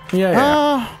 But,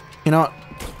 yeah. You know what?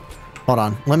 Hold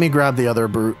on. Let me grab the other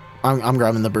brute. I'm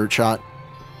grabbing the brute shot.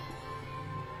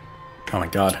 Oh my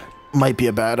god. Might be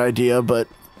a bad idea, but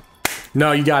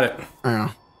No, you got it. I don't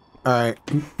know. All right.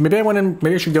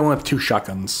 Maybe I should go in with 2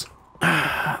 shotguns.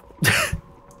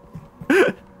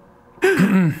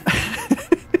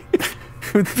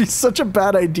 It would be such a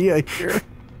bad idea here.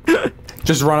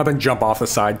 Just run up and jump off the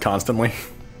side constantly.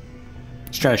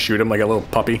 Just trying to shoot him like a little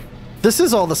puppy. This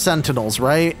is all the sentinels,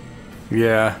 right?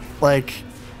 Yeah. Like,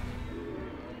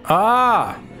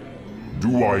 Ah!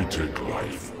 Do I take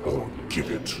life or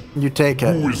give it? you take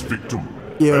it. Who is victim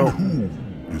You. and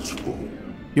who is foe?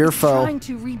 Your foe. Trying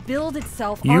to rebuild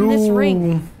itself on this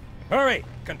ring. Hurry.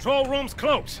 Control room's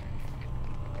close.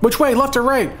 Which way? Left or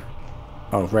right?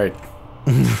 Oh, right.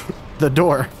 The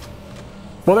door.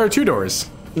 Well, there are 2 doors.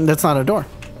 That's not a door.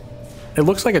 It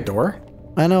looks like a door.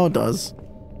 I know it does.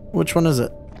 Which one is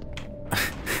it?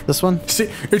 This one? See,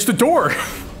 it's the door!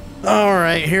 All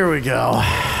right, here we go.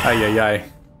 Ay, ay, ay.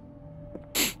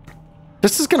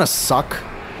 This is gonna suck.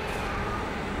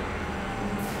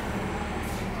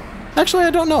 Actually,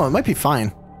 I don't know. It might be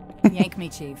fine. Yank me,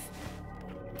 Chief.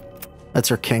 That's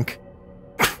her kink.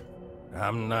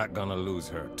 I'm not gonna lose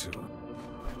her, too.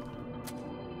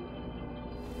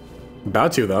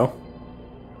 About to, though.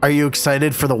 Are you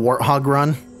excited for the Warthog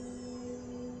run?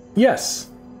 Yes.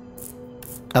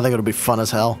 I think it'll be fun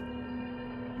as hell.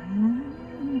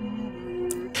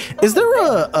 Is there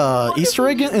a Easter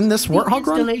egg in this Warthog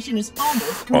run? Installation is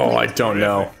almost Oh, I don't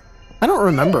know. I don't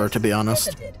remember, to be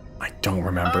honest. I don't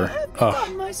remember. I've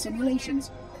done my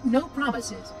simulations. no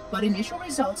promises, but initial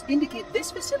results indicate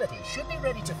this facility should be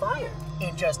ready to fire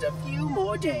in just a few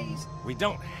more days. We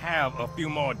don't have a few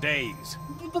more days.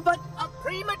 But a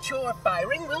premature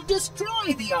firing will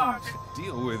destroy the Ark.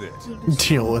 Deal with it.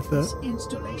 Deal with This it.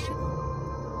 installation.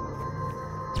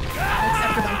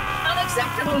 Unacceptable.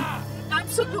 Unacceptable.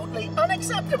 Absolutely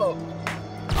unacceptable.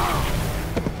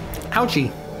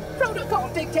 Ouchie. Protocol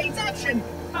dictates action.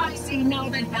 I see now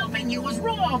that helping you was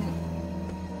wrong.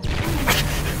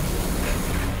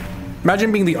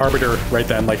 Imagine being the arbiter right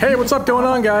then, like, hey, what's up going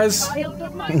on, guys? Child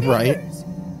of my Right. neighbors.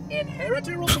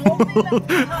 Inheritor will be only left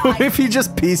behind. If he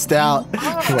just pieced out,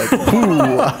 like,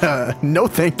 ooh, no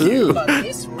thank you. Ew. But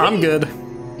this I'm ring good.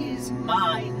 is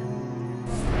mine.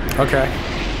 Okay.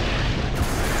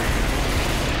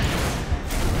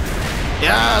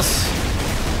 Yes.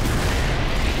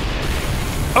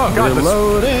 Oh god,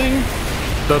 Reloading.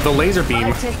 the laser beam.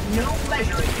 I take no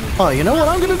pleasure in Oh, you know what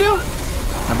I'm gonna do?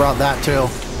 I brought that too.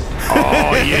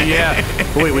 Oh yeah, yeah.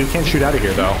 Wait, we can't shoot out of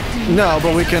here though. No,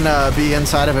 but we can be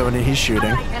inside of it when he's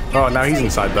shooting. Oh, now he's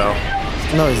inside though.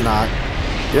 No, he's not.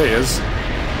 Yeah, he is.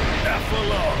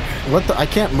 What the? I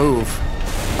can't move.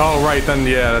 Oh right, then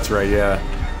yeah, that's right. Yeah.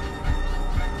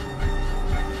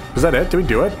 Was that it? Did we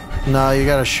do it? No, you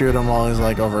gotta shoot him while he's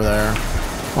like over there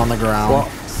on the ground. Well,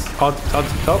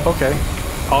 oh, okay.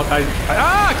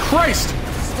 Ah, Christ!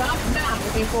 Stop now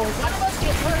before one of us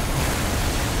gets hurt.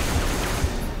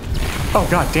 Oh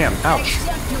god damn! Ouch!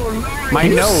 Accept your marriage. My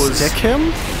Can you nose. stick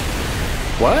him?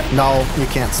 What? No, you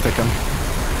can't stick him.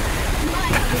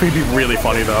 It'd be really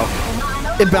funny though.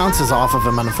 It bounces off of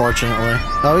him, unfortunately.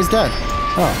 Oh, he's dead.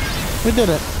 Oh, we did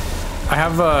it. I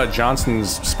have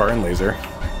Johnson's Spartan laser.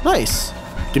 Nice.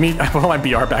 Give me. I want my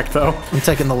BR back though. I'm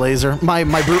taking the laser. My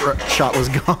brute shot was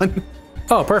gone.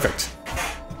 Oh, perfect.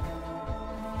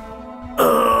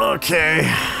 Okay.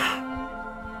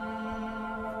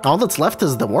 All that's left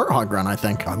is the Warthog run, I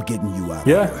think. I'm getting you out.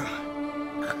 Yeah.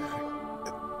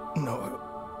 No,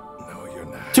 you're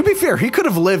not. To be fair, he could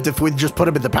have lived if we'd just put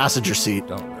him in the passenger seat.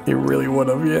 You really would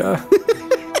have, yeah.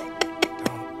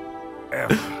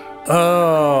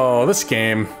 Oh, this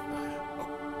game.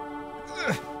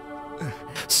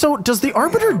 So, does the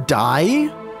Arbiter die?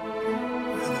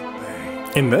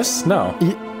 In this? No.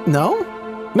 No?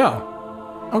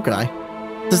 No. Okay.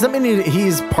 Does that mean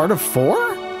he's part of 4?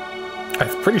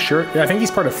 I'm pretty sure. Yeah, I think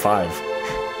he's part of 5.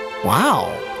 Wow.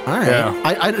 All right. Yeah.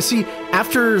 I see.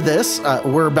 After this,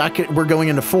 we're going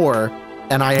into 4,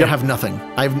 and I have nothing.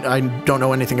 I don't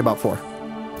know anything about 4.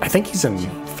 I think he's in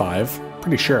 5.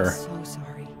 Pretty sure. So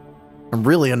sorry. I'm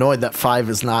really annoyed that 5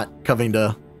 is not coming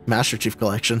to Master Chief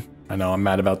Collection. I know. I'm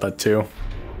mad about that too.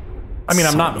 I mean,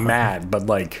 I'm not mad, but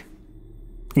like,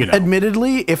 you know.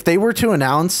 Admittedly, if they were to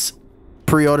announce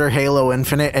pre-order Halo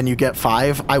Infinite and you get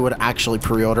 5, I would actually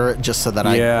pre-order it just so that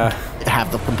I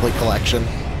have the complete collection.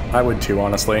 I would too,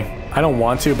 honestly. I don't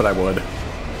want to, but I would.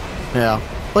 Yeah.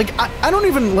 Like, I don't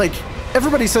even, like,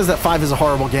 everybody says that 5 is a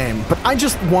horrible game, but I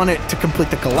just want it to complete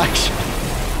the collection.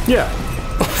 Yeah.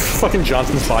 Fucking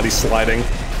Johnson's body sliding.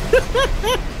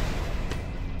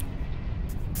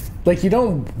 Like, you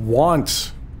don't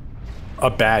want a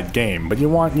bad game, but you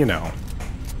want, you know.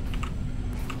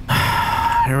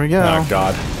 Here we go. Oh,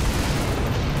 God.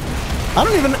 I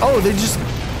don't even... Oh,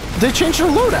 they changed their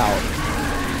loadout.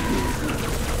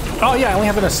 Oh, yeah, I only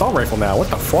have an assault rifle now. What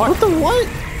the fuck? What the what?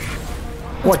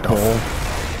 What the?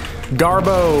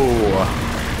 Garbo.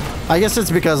 I guess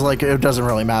it's because, like, it doesn't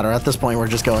really matter. At this point, we're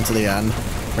just going to the end.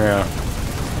 Yeah.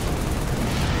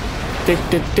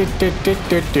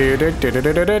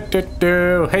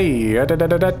 Hey. I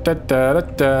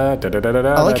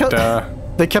like how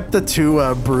they kept the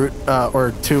 2 brute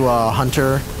or 2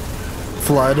 hunter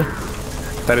flood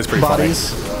that is pretty bodies.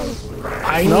 Funny.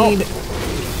 I need.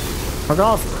 Fuck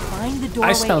off! Find the doorway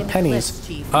I smell in the pennies. cliffs,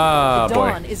 Chief. Oh, the boy.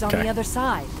 dawn is on Okay. the other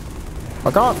side.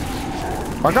 Fuck off!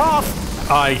 Fuck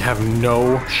off! I have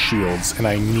no shields, and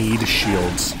I need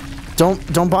shields.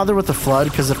 Don't bother with the flood,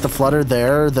 because if the flood are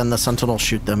there, then the sentinel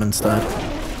shoot them instead.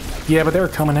 Yeah, but they were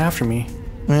coming after me.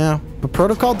 Yeah, but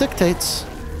protocol dictates.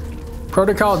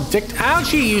 Protocol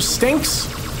ouchie, you stinks!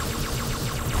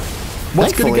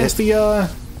 What's good Thankfully, against those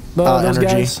energy.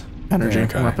 guys? Energy Yeah,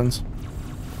 okay. weapons.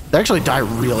 They actually die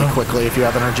really quickly if you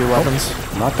have energy weapons.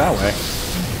 Not that way.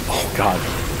 Oh, God.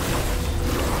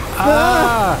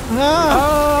 I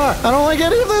don't like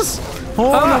any of this!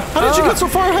 Oh, no. How did you get so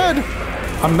far ahead?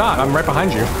 I'm not. I'm right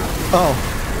behind you. Oh.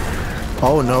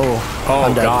 Oh, no. Oh,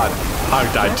 I'm dead. God. I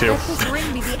died, too. Let this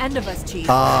ring be the end of us, Chief.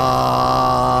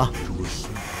 I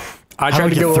how do tried we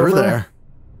to get go through over there?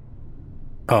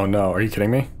 Oh, no. Are you kidding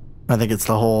me? I think it's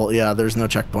the whole... Yeah, there's no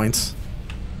checkpoints.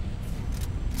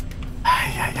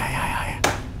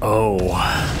 Oh,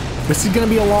 this is gonna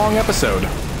be a long episode.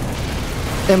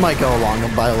 It might go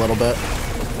along by a little bit.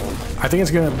 I think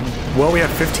it's gonna, well, we have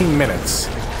 15 minutes.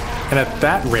 And at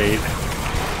that rate,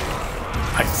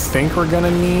 I think we're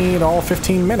gonna need all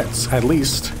 15 minutes, at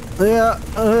least. Yeah,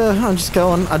 I'm just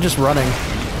going. I'm just running.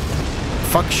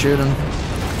 Fuck shooting.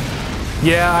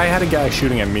 Yeah, I had a guy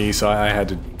shooting at me, so I had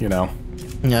to, you know.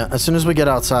 Yeah, as soon as we get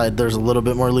outside, there's a little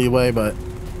bit more leeway, but...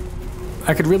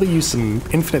 I could really use some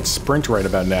infinite sprint right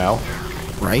about now.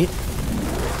 Right?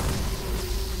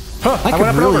 Huh, I went could up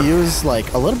and really over. use,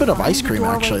 like, a little bit of ice cream,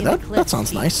 actually. That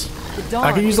sounds nice.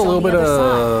 I could use a little bit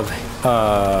of,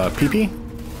 pee-pee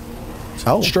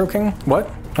Oh. stroking. What?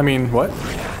 I mean, what?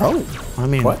 Oh. I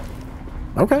mean... What?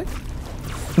 Okay.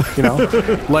 You know?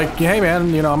 Like, hey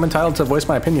man, you know, I'm entitled to voice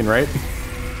my opinion, right?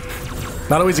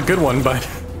 Not always a good one, but...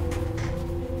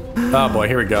 Oh boy,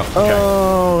 here we go. Okay.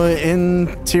 Oh,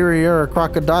 interior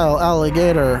crocodile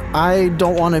alligator. I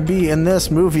don't want to be in this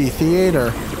movie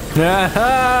theater. Yeah,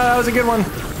 that was a good one.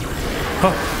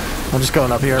 I'm just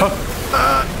going up here.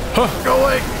 Go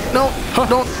away. No,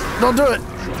 don't do it.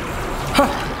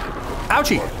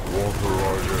 Ouchie.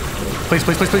 Please,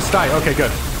 please, please, please die. Okay,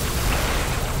 good.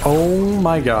 Oh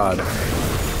my god.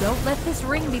 Don't let this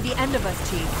ring be the end of us,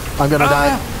 Chief. I'm gonna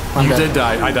die. I'm You dead. did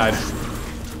die. I died.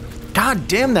 God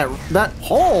damn that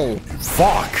hole.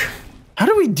 Fuck. How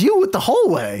do we deal with the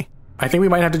hallway? I think we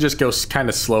might have to just go kind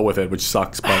of slow with it, which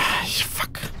sucks, but...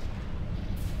 Fuck.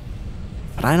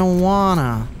 But I don't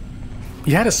wanna.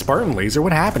 You had a Spartan laser?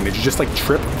 What happened? Did you just, like,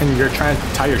 trip and you're trying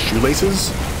to tie your shoelaces?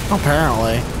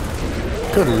 Apparently.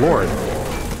 Good lord.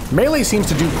 Melee seems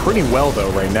to do pretty well,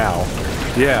 though, right now.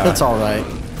 Yeah. It's alright.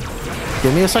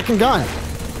 Give me a second gun.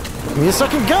 Give me a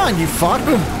second gun, you fuck.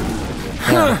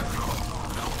 Yeah.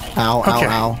 Ow, Okay.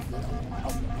 ow, ow.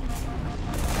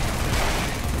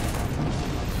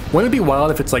 Wouldn't it be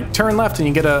wild if it's like, turn left and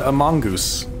you get a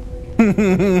mongoose?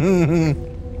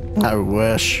 I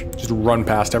wish. Just run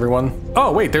past everyone.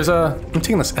 Oh, wait, there's a... I'm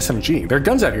taking this SMG. There are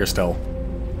guns out here still.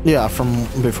 Yeah, from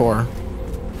before.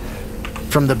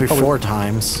 From the before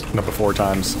times. No, before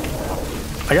times.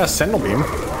 I got a sentinel beam.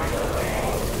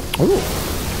 Ooh.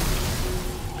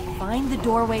 Find the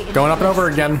doorway. In Going up and over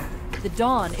again. The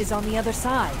dawn is on the other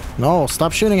side. No,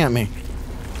 stop shooting at me.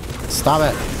 Stop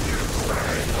it.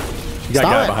 You got a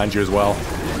Stop guy it. behind you as well.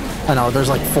 I know, there's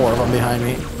like 4 of them behind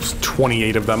me. There's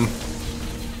 28 of them.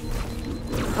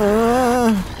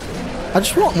 I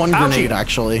just want one Ouchie. grenade,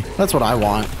 actually. That's what I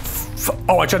want.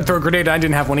 Oh, I tried to throw a grenade. I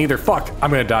didn't have one either. Fuck.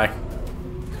 I'm gonna die.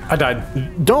 I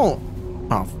died. Don't.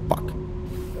 Oh, fuck.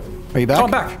 Are you back? Oh,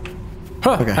 I'm back.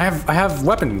 Huh. Okay. I have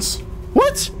weapons.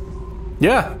 What?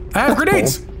 Yeah. I have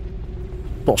grenades.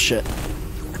 Bullshit.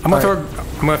 I'm gonna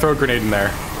throw a grenade in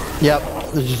there. Yep.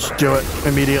 Just do it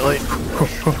immediately.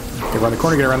 Get around the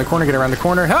corner, get around the corner, get around the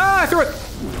corner. Ah, I threw it!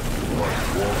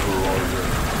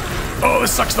 Oh,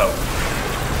 this sucks though.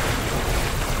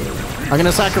 I'm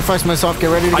gonna sacrifice myself. Get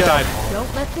ready to go. I died.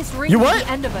 Don't let this ring You be what?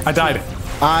 the end of us. I died.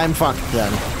 I'm fucked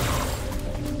then.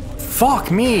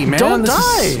 Fuck me, man. Don't This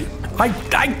die. is-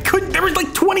 I couldn't. There was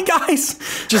like 20 guys.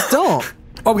 Just don't.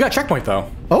 Oh, we got a checkpoint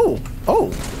though. Oh.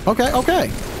 Okay,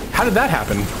 okay. How did that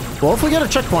happen? Well, if we get a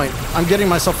checkpoint, I'm getting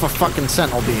myself a fucking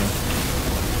sentinel beam.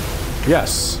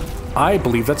 Yes, I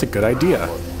believe that's a good idea.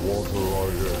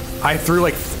 I threw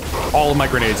like all of my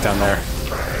grenades down there.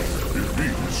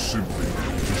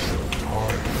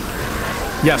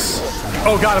 Yes.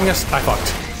 Oh god, I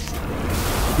fucked.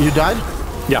 You died?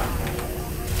 Yeah.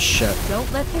 Shit.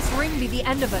 Don't let this ring be the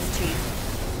end of us,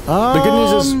 Chief. The good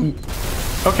news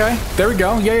is, okay, there we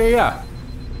go. Yeah.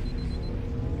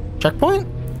 Checkpoint?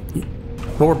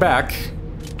 Well, we're back.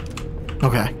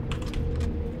 Okay.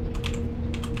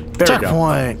 There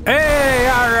Checkpoint. we go. Hey,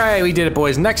 all right, we did it,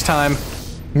 boys. Next time.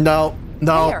 No.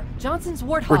 There, Johnson's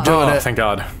warthog. We're doing Oh, it. thank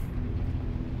God.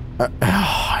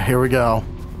 Here we go.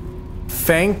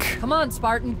 Thank. Come on,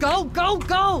 Spartan. Go, go,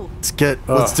 go!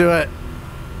 Let's do it.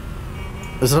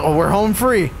 We're home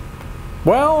free.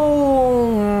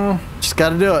 Well, Just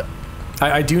gotta do it.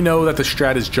 I do know that the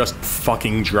strat is just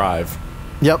fucking drive.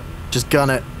 Yep. Just gun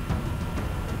it.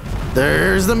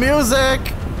 There's the music.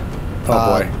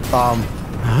 Oh boy.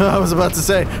 I was about to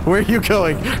say, where are you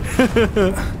going? Do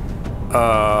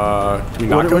we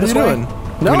not go what are this you way? doing? Do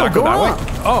No, we not go go that on.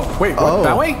 way? Oh, wait, what? Oh.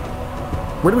 That way?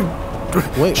 Where do we?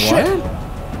 Wait, Shit. what?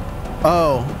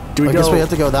 Oh. Do we I guess go- we have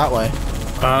to go that way.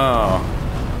 Oh.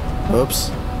 Oops.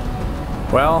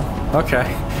 Well,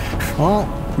 okay.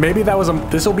 Well, Maybe that was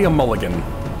this will be a mulligan.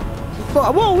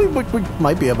 we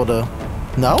might be able to.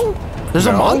 No? There's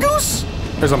a No. mongoose?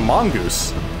 There's a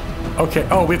mongoose. Okay.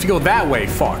 Oh, we have to go that way.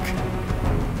 Fuck.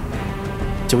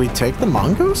 Do we take the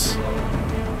mongoose?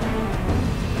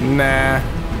 Nah.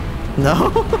 No?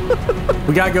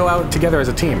 We gotta go out together as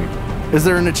a team. Is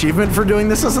there an achievement for doing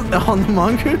this on the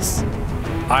mongoose?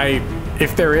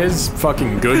 If there is,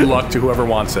 fucking good luck to whoever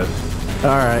wants it.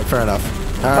 All right, fair enough.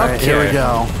 All right, here we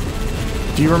go.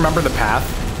 Do you remember the path?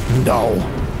 No.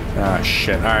 Ah,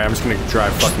 shit. All right, I'm just gonna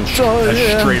drive fucking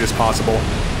yeah. straight as possible.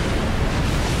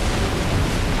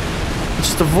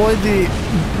 Just avoid the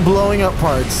blowing up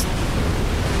parts.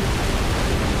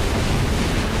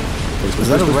 Please, Is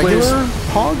that a please, regular please.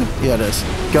 hog? Yeah, it is.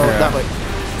 Go Yeah. that way.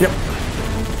 Yep.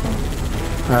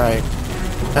 All right.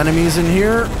 Enemies in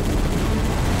here.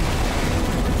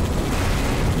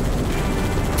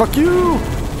 Fuck you!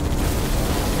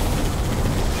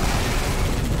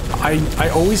 I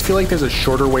always feel like there's a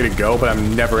shorter way to go, but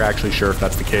I'm never actually sure if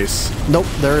that's the case. Nope,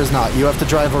 there is not. You have to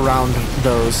drive around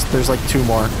those. There's like 2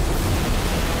 more.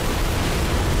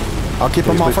 I'll keep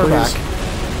them off our back.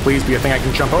 Please be a thing I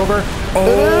can jump over. Oh,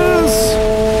 It is!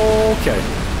 okay.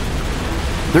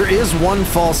 There is one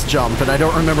false jump, and I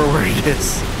don't remember where it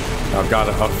is. I've got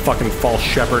a fucking false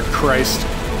shepherd. Christ.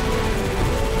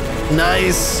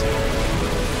 Nice.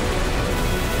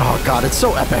 Oh god, it's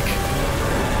so epic.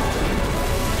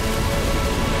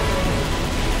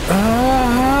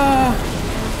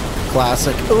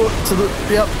 Classic. Oh, to the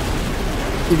yep.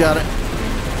 You got it.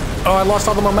 Oh, I lost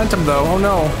all the momentum though. Oh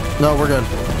no. No, we're good.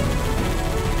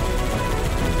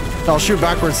 I'll shoot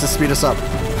backwards to speed us up.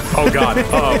 Oh god.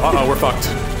 Uh-oh, we're fucked.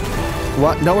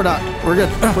 What? No, we're not. We're good.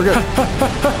 We're good.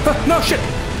 No shit.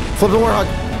 Flip the warhog.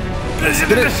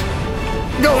 Get it.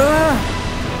 Go.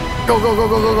 Go, go, go,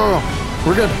 go, go, go, go.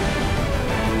 We're good.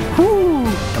 Whoo.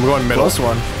 I'm going middle. Close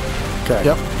one. Okay.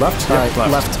 Yep. Left? All Yep, right,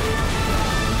 left.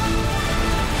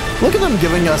 Look at them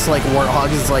giving us like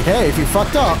warthogs. It's like, hey, if you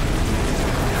fucked up.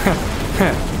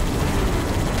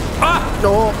 Ah!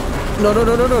 No. No, no,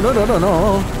 no, no, no, no, no, no,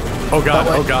 no. Oh god,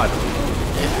 That way. oh god.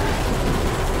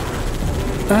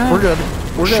 We're good.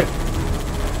 We're Shit. good.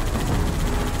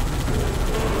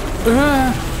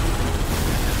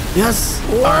 Yes.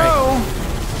 Whoa. All right.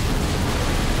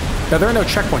 Now, there are no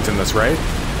checkpoints in this, right?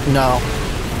 No.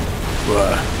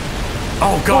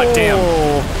 Oh god damn.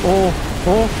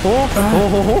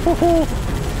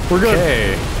 We're good.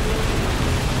 Okay.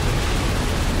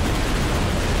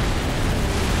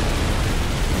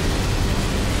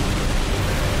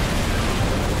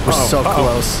 We're so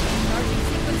close.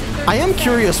 I am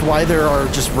curious why there are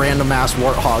just random ass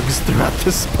warthogs throughout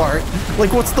this part.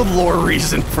 Like, what's the lore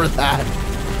reason for that?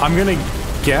 I'm gonna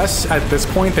guess at this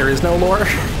point there is no lore.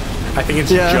 I think it's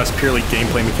just purely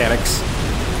gameplay mechanics.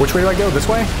 Which way do I go? This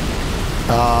way?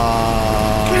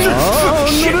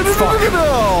 Shit, fuck.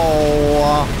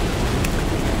 No.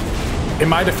 In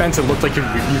my defense, it looked like you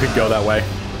could go that way.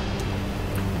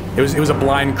 It was a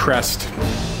blind crest.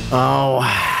 Oh.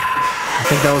 I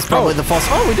think that was probably the false.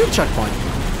 Oh, we did checkpoint.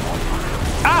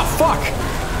 Ah, fuck!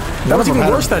 That was even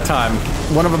worse that time.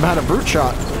 One of them had a brute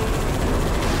shot.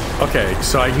 Okay,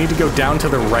 so I need to go down to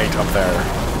the right up there.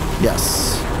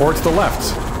 Yes. Or to the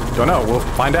left. Don't know. We'll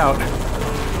find out.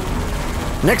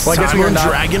 Next Well, I guess time we are on not-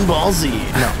 Dragon Ball Z.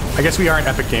 No, I guess we aren't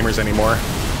epic gamers anymore.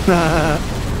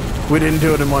 We didn't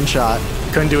do it in one shot.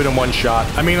 Couldn't do it in one shot.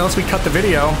 I mean, unless we cut the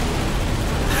video.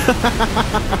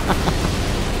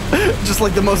 Just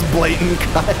like the most blatant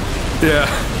cut. Yeah.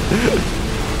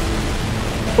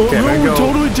 Oh Okay, I'm no, gonna we go-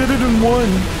 totally did it in one.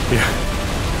 Yeah.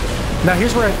 Now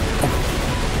here's where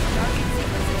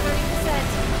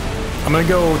I'm gonna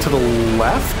go to the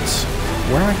left.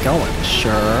 Where am I going?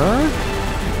 Sure.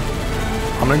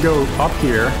 I'm gonna go up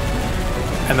here,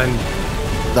 and then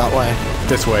That way.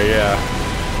 this way. Yeah.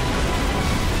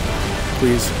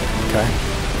 Please. Okay.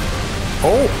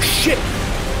 Oh shit!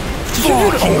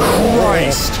 Fucking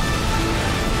Christ!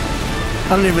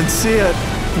 I don't even see it,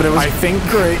 but it was I think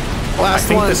great. Last I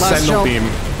think one, the last sentinel jump. beam.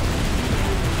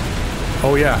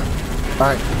 Oh yeah. All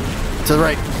right, to the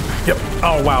right. Yep.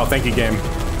 Oh wow, thank you, game.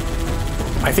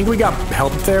 I think we got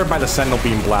helped there by the sentinel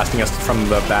beam blasting us from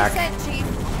the back.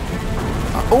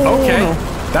 Oh, Okay, no.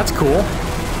 that's cool.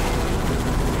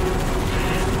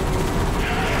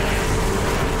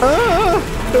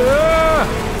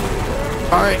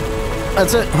 All right,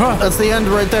 that's it. Huh. That's the end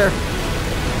right there.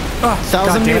 1,000 God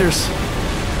damn it. meters.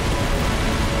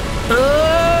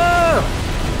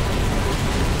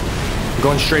 I'm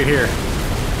going straight here.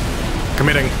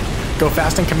 Committing. Go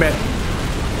fast and commit.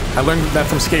 I learned that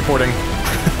from skateboarding.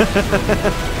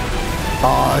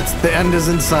 Oh, it's the end is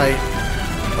in sight.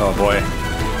 Oh boy.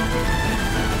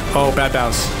 Oh, bad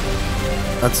bounce.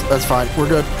 That's fine. We're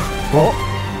good. Oh.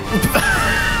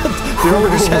 The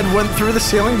Overger's head went through the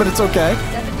ceiling, but it's okay.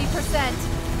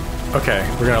 70%. Okay,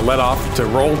 we're gonna let off to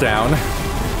roll down.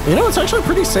 You know, it's actually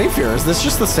pretty safe here. Is this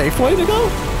just the safe way to go?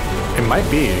 It might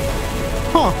be.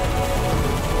 Huh.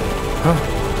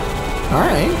 All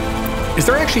right. Is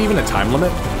there actually even a time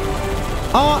limit?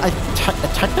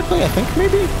 Technically, I think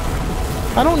maybe.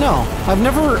 I don't know. I've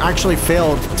never actually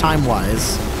failed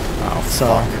time-wise. Oh, so.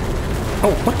 fuck.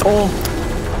 Oh, what the? Oh.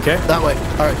 Okay. That way.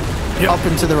 All right. Yep. Up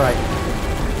and to the right.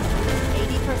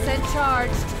 80%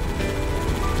 charged.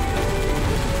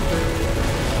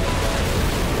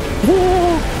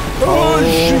 Oh,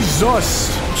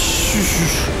 Jesus.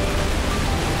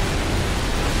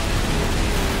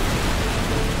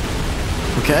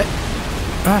 Okay.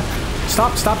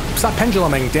 Stop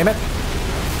penduluming, damn it.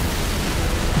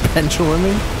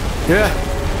 Penduluming? Yeah.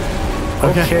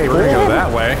 Okay, we're gonna go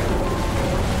that way.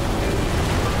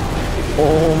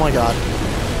 Oh my god.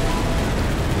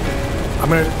 I'm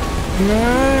gonna...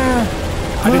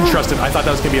 I didn't trust it. I thought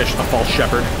that was gonna be a false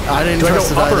shepherd. I didn't Do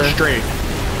trust I go it up either. or straight?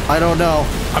 I don't know.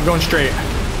 I'm going straight.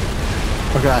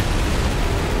 Okay.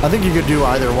 I think you could do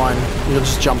either one. You'll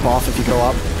just jump off if you go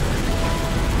up.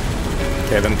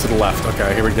 Okay, then to the left.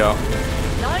 Okay, here we go.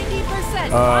 90%.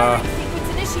 Firing sequence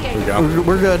initiated. Here we go.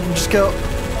 We're good. Just go.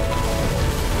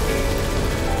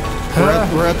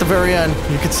 We're at the very end.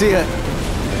 You can see it.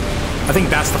 I think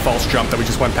that's the false jump that we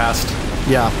just went past.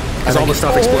 Yeah. Because all the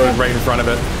stuff exploded right in front of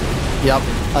it. Yep.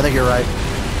 I think you're right.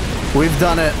 We've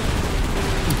done it.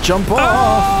 Jump off.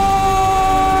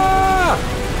 Ah!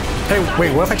 Hey,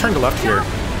 wait, what if I turn to left here?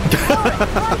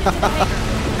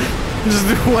 Just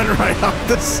went right off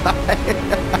the side.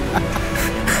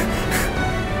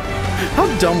 How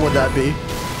dumb would that be?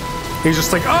 He's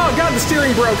just like, oh god, the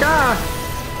steering broke, ah!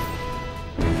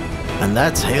 And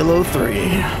that's Halo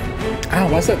 3. Ow,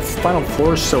 why is that final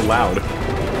floor so loud?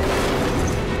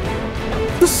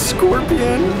 The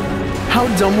Scorpion. How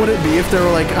dumb would it be if they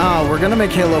were like, we're gonna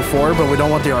make Halo 4, but we don't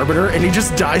want the Arbiter, and he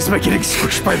just dies by getting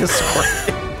squished by the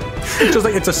Scorpion. Just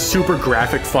like, it's a super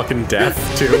graphic fucking death,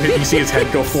 too. You see his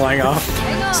head go flying off.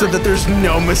 So that there's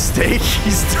no mistake,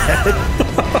 he's dead.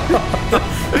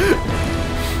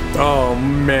 Oh,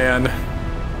 man.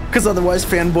 Because otherwise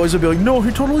fanboys would be like, no,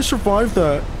 he totally survived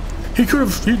that. He could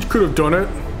have done it.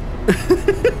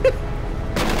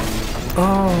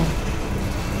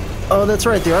 Oh. Oh, that's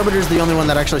right. The Arbiter's the only one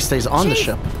that actually stays on the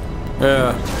ship.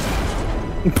 Yeah.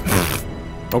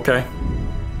 Okay.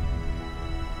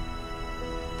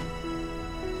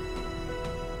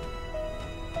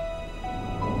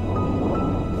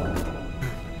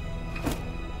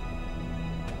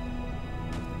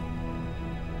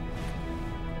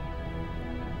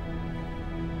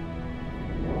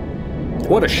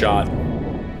 What a shot.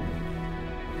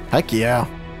 Heck yeah.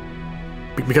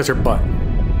 Because her butt.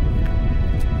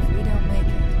 If we don't make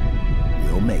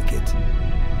it, We'll make it. it's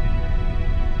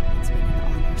been an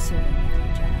honor serving with you,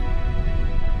 John.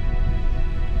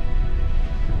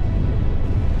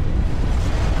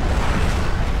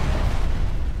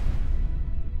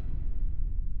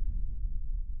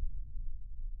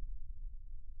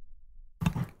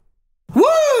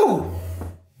 Woo!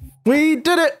 We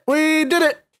did it! We did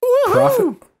it! Woohoo!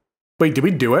 Profit. Wait, did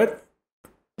we do it?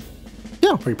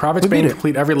 Yeah. Wait, Profit's we beat been it.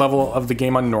 complete every level of the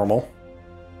game on normal.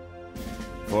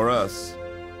 For us,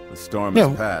 the storm Yeah.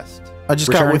 is past. I just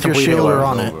Return got with your complete shielder Halo.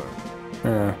 on it. Over.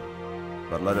 Yeah.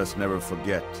 But let us never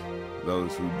forget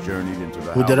those who journeyed into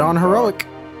the Who did it on howling heroic?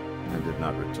 dark and did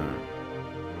not return.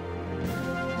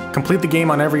 Complete the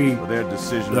game on every For their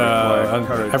decision required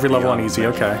courage every level on beyond easy.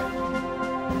 measure. Okay.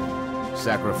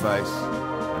 Sacrifice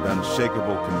and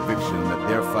unshakable conviction that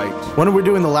their fight, When are we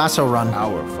doing the lasso run?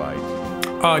 our fight,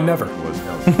 Never. was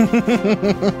held.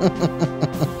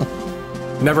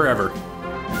 Never ever.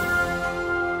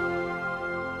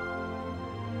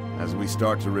 As we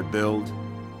start to rebuild,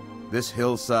 this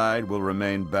hillside will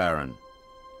remain barren,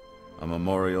 a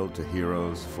memorial to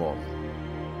heroes fallen.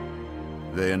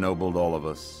 They ennobled all of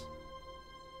us,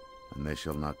 and they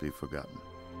shall not be forgotten.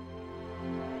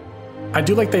 I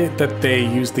do like that they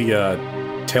use the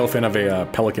tail fin of a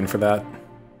pelican for that.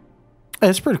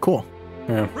 It's pretty cool.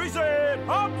 Yeah.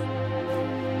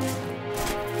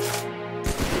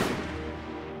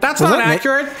 That's Was not that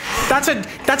accurate. That's a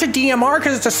DMR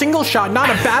because it's a single shot, not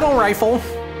a battle rifle.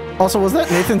 Also, was that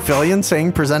Nathan Fillion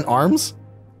saying present arms?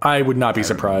 I would not be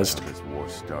surprised. This war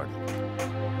started.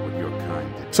 What your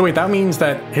kind did, So wait, that means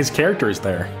that his character is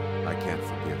there. I can't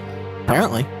forgive you.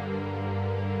 Apparently.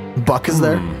 Buck is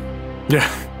there. Yeah.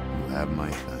 You have my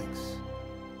thanks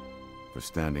for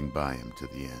standing by him to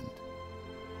the end.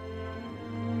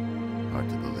 Hard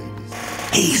to believe he's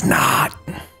He's not.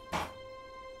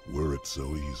 Were it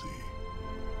so easy.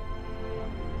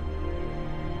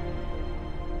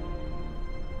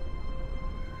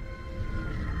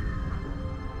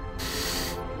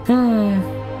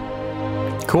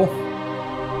 Cool.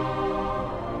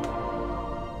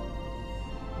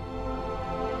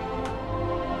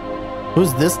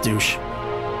 Who's this douche?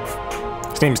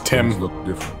 His name's Things Tim. look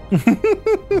different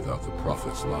without the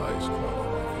prophet's lies clouding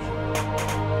my vision.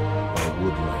 I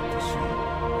would like to see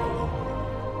our own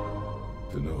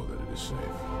world, to know that it is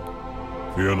safe.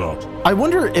 Fear not. I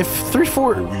wonder if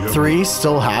 343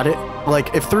 still had it. Like,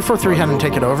 if 343 hadn't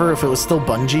taken over, if it was still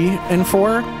Bungie in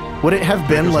 4, would it have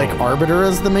been like Arbiter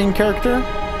as the main character?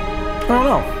 I don't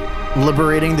know.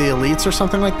 Liberating the elites or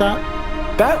something like that?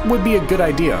 That would be a good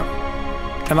idea.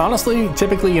 And honestly,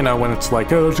 typically, you know, when it's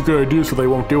like, oh, that's a good idea, so they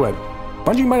won't do it.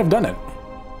 Bungie might have done it.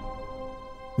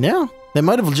 Yeah. They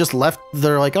might have just left.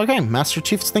 They're like, okay, Master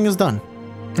Chief's thing is done.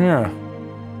 Yeah.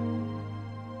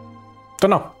 Don't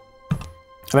know. And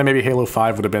then maybe Halo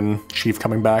 5 would have been Chief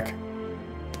coming back.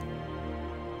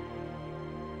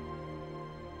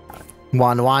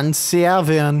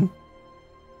 117.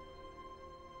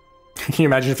 Can you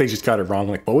imagine if they just got it wrong?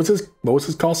 Like, what was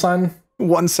his call sign?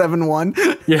 171.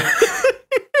 Yeah.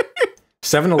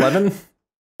 7-Eleven?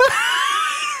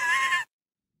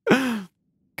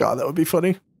 God, that would be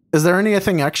funny. Is there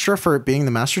anything extra for it being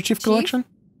the Master Chief collection?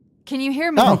 Can you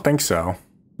hear me? I don't think so.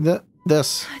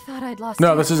 This. I thought I'd lost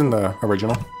No, you. this isn't the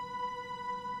original.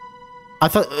 I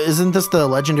thought, isn't this the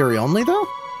legendary only though?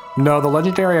 No, the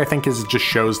legendary I think just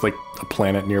shows like a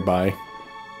planet nearby.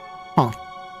 Huh.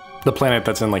 The planet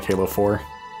that's in like Halo 4.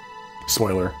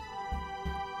 Spoiler.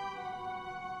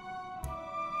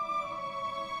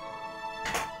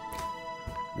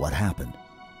 What happened?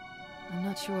 I'm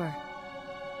not sure.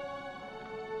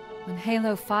 When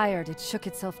Halo fired, it shook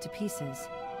itself to pieces.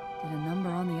 Did a number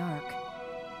on the Ark.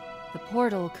 The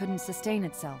portal couldn't sustain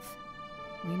itself.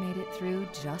 We made it through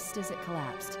just as it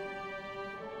collapsed.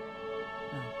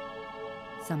 Well,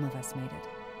 some of us made it.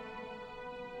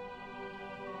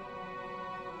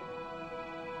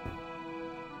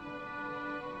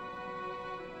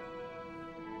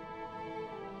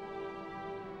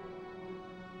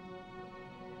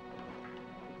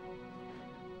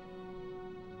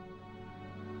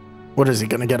 What is he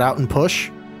gonna get out and push?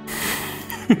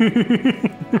 Can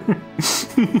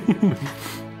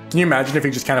you imagine if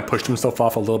he just kind of pushed himself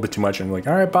off a little bit too much and like,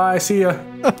 all right, bye, see ya.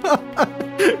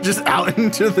 Just out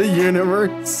into the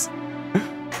universe.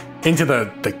 Into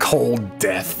the cold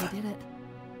death. We did it.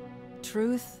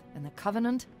 Truth and the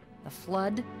Covenant, the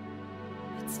Flood.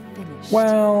 It's finished.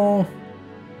 Well,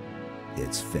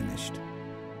 It's finished.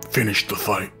 finish the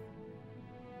fight.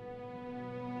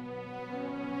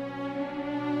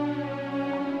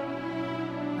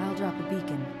 I'll drop a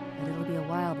beacon, but it'll be a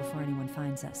while before anyone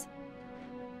finds us.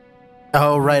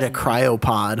 Oh, right, a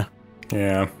cryopod.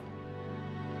 Yeah.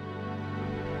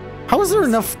 How is there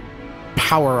enough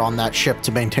power on that ship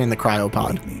to maintain the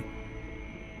cryopod? Wake me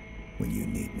when you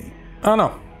need me. I don't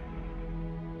know.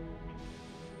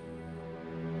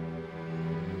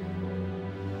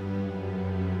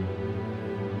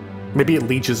 Maybe it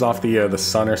leeches off the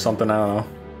sun or something. I don't know.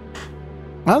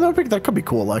 Well, that could be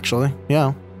cool, actually.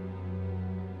 Yeah.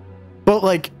 But,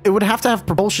 like, it would have to have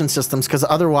propulsion systems, because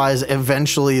otherwise,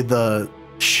 eventually, the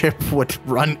ship would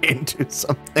run into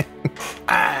something.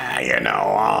 You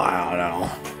know, I don't know.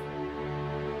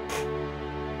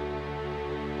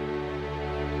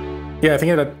 Yeah, I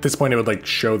think at this point it would, like,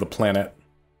 show the planet.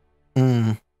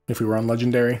 If we were on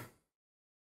Legendary.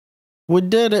 We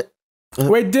did it.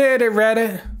 We did it,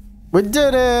 Reddit! We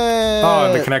did it!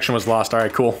 Oh, the connection was lost.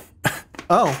 Alright, cool.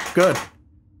 Oh, good.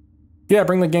 Yeah,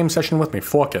 bring the game session with me.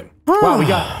 Fuck it. Wow,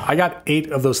 I got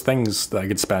 8 of those things that I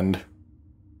could spend.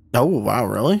 Oh, wow,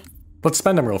 really? Let's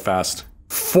spend them real fast.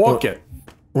 Fuck it.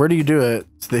 Where do you do it?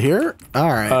 Is it here? All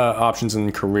right. Options in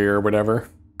career, whatever.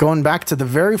 Going back to the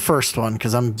very first one,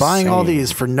 because I'm buying all Same.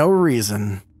 these for no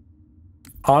reason.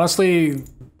 Honestly,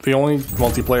 the only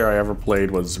multiplayer I ever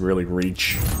played was really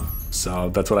Reach. So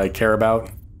that's what I care about.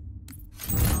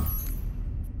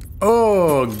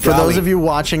 Oh, golly. For those of you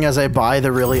watching as I buy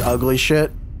the really ugly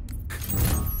shit,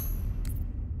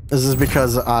 this is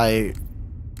because I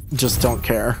just don't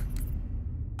care.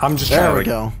 I'm just There trying we to,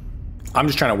 go. I'm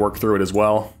just trying to work through it as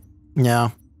well.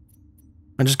 Yeah.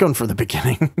 I'm just going for the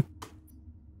beginning.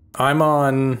 I'm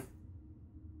on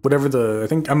whatever I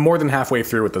think I'm more than halfway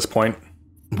through at this point.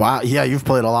 Wow. Yeah, you've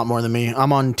played a lot more than me.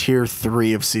 I'm on tier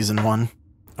 3 of season 1.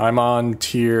 I'm on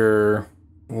tier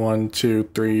 1, 2,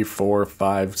 3, 4,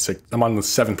 5, 6. I'm on the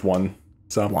 7th one.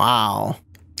 So Wow.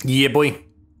 yeah, boy.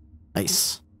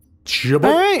 Nice. Yeah, boy.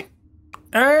 All right.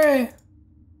 All right.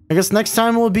 I guess next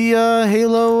time will be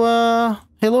Halo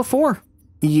 4.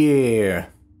 Yeah.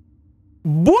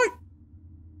 Boy.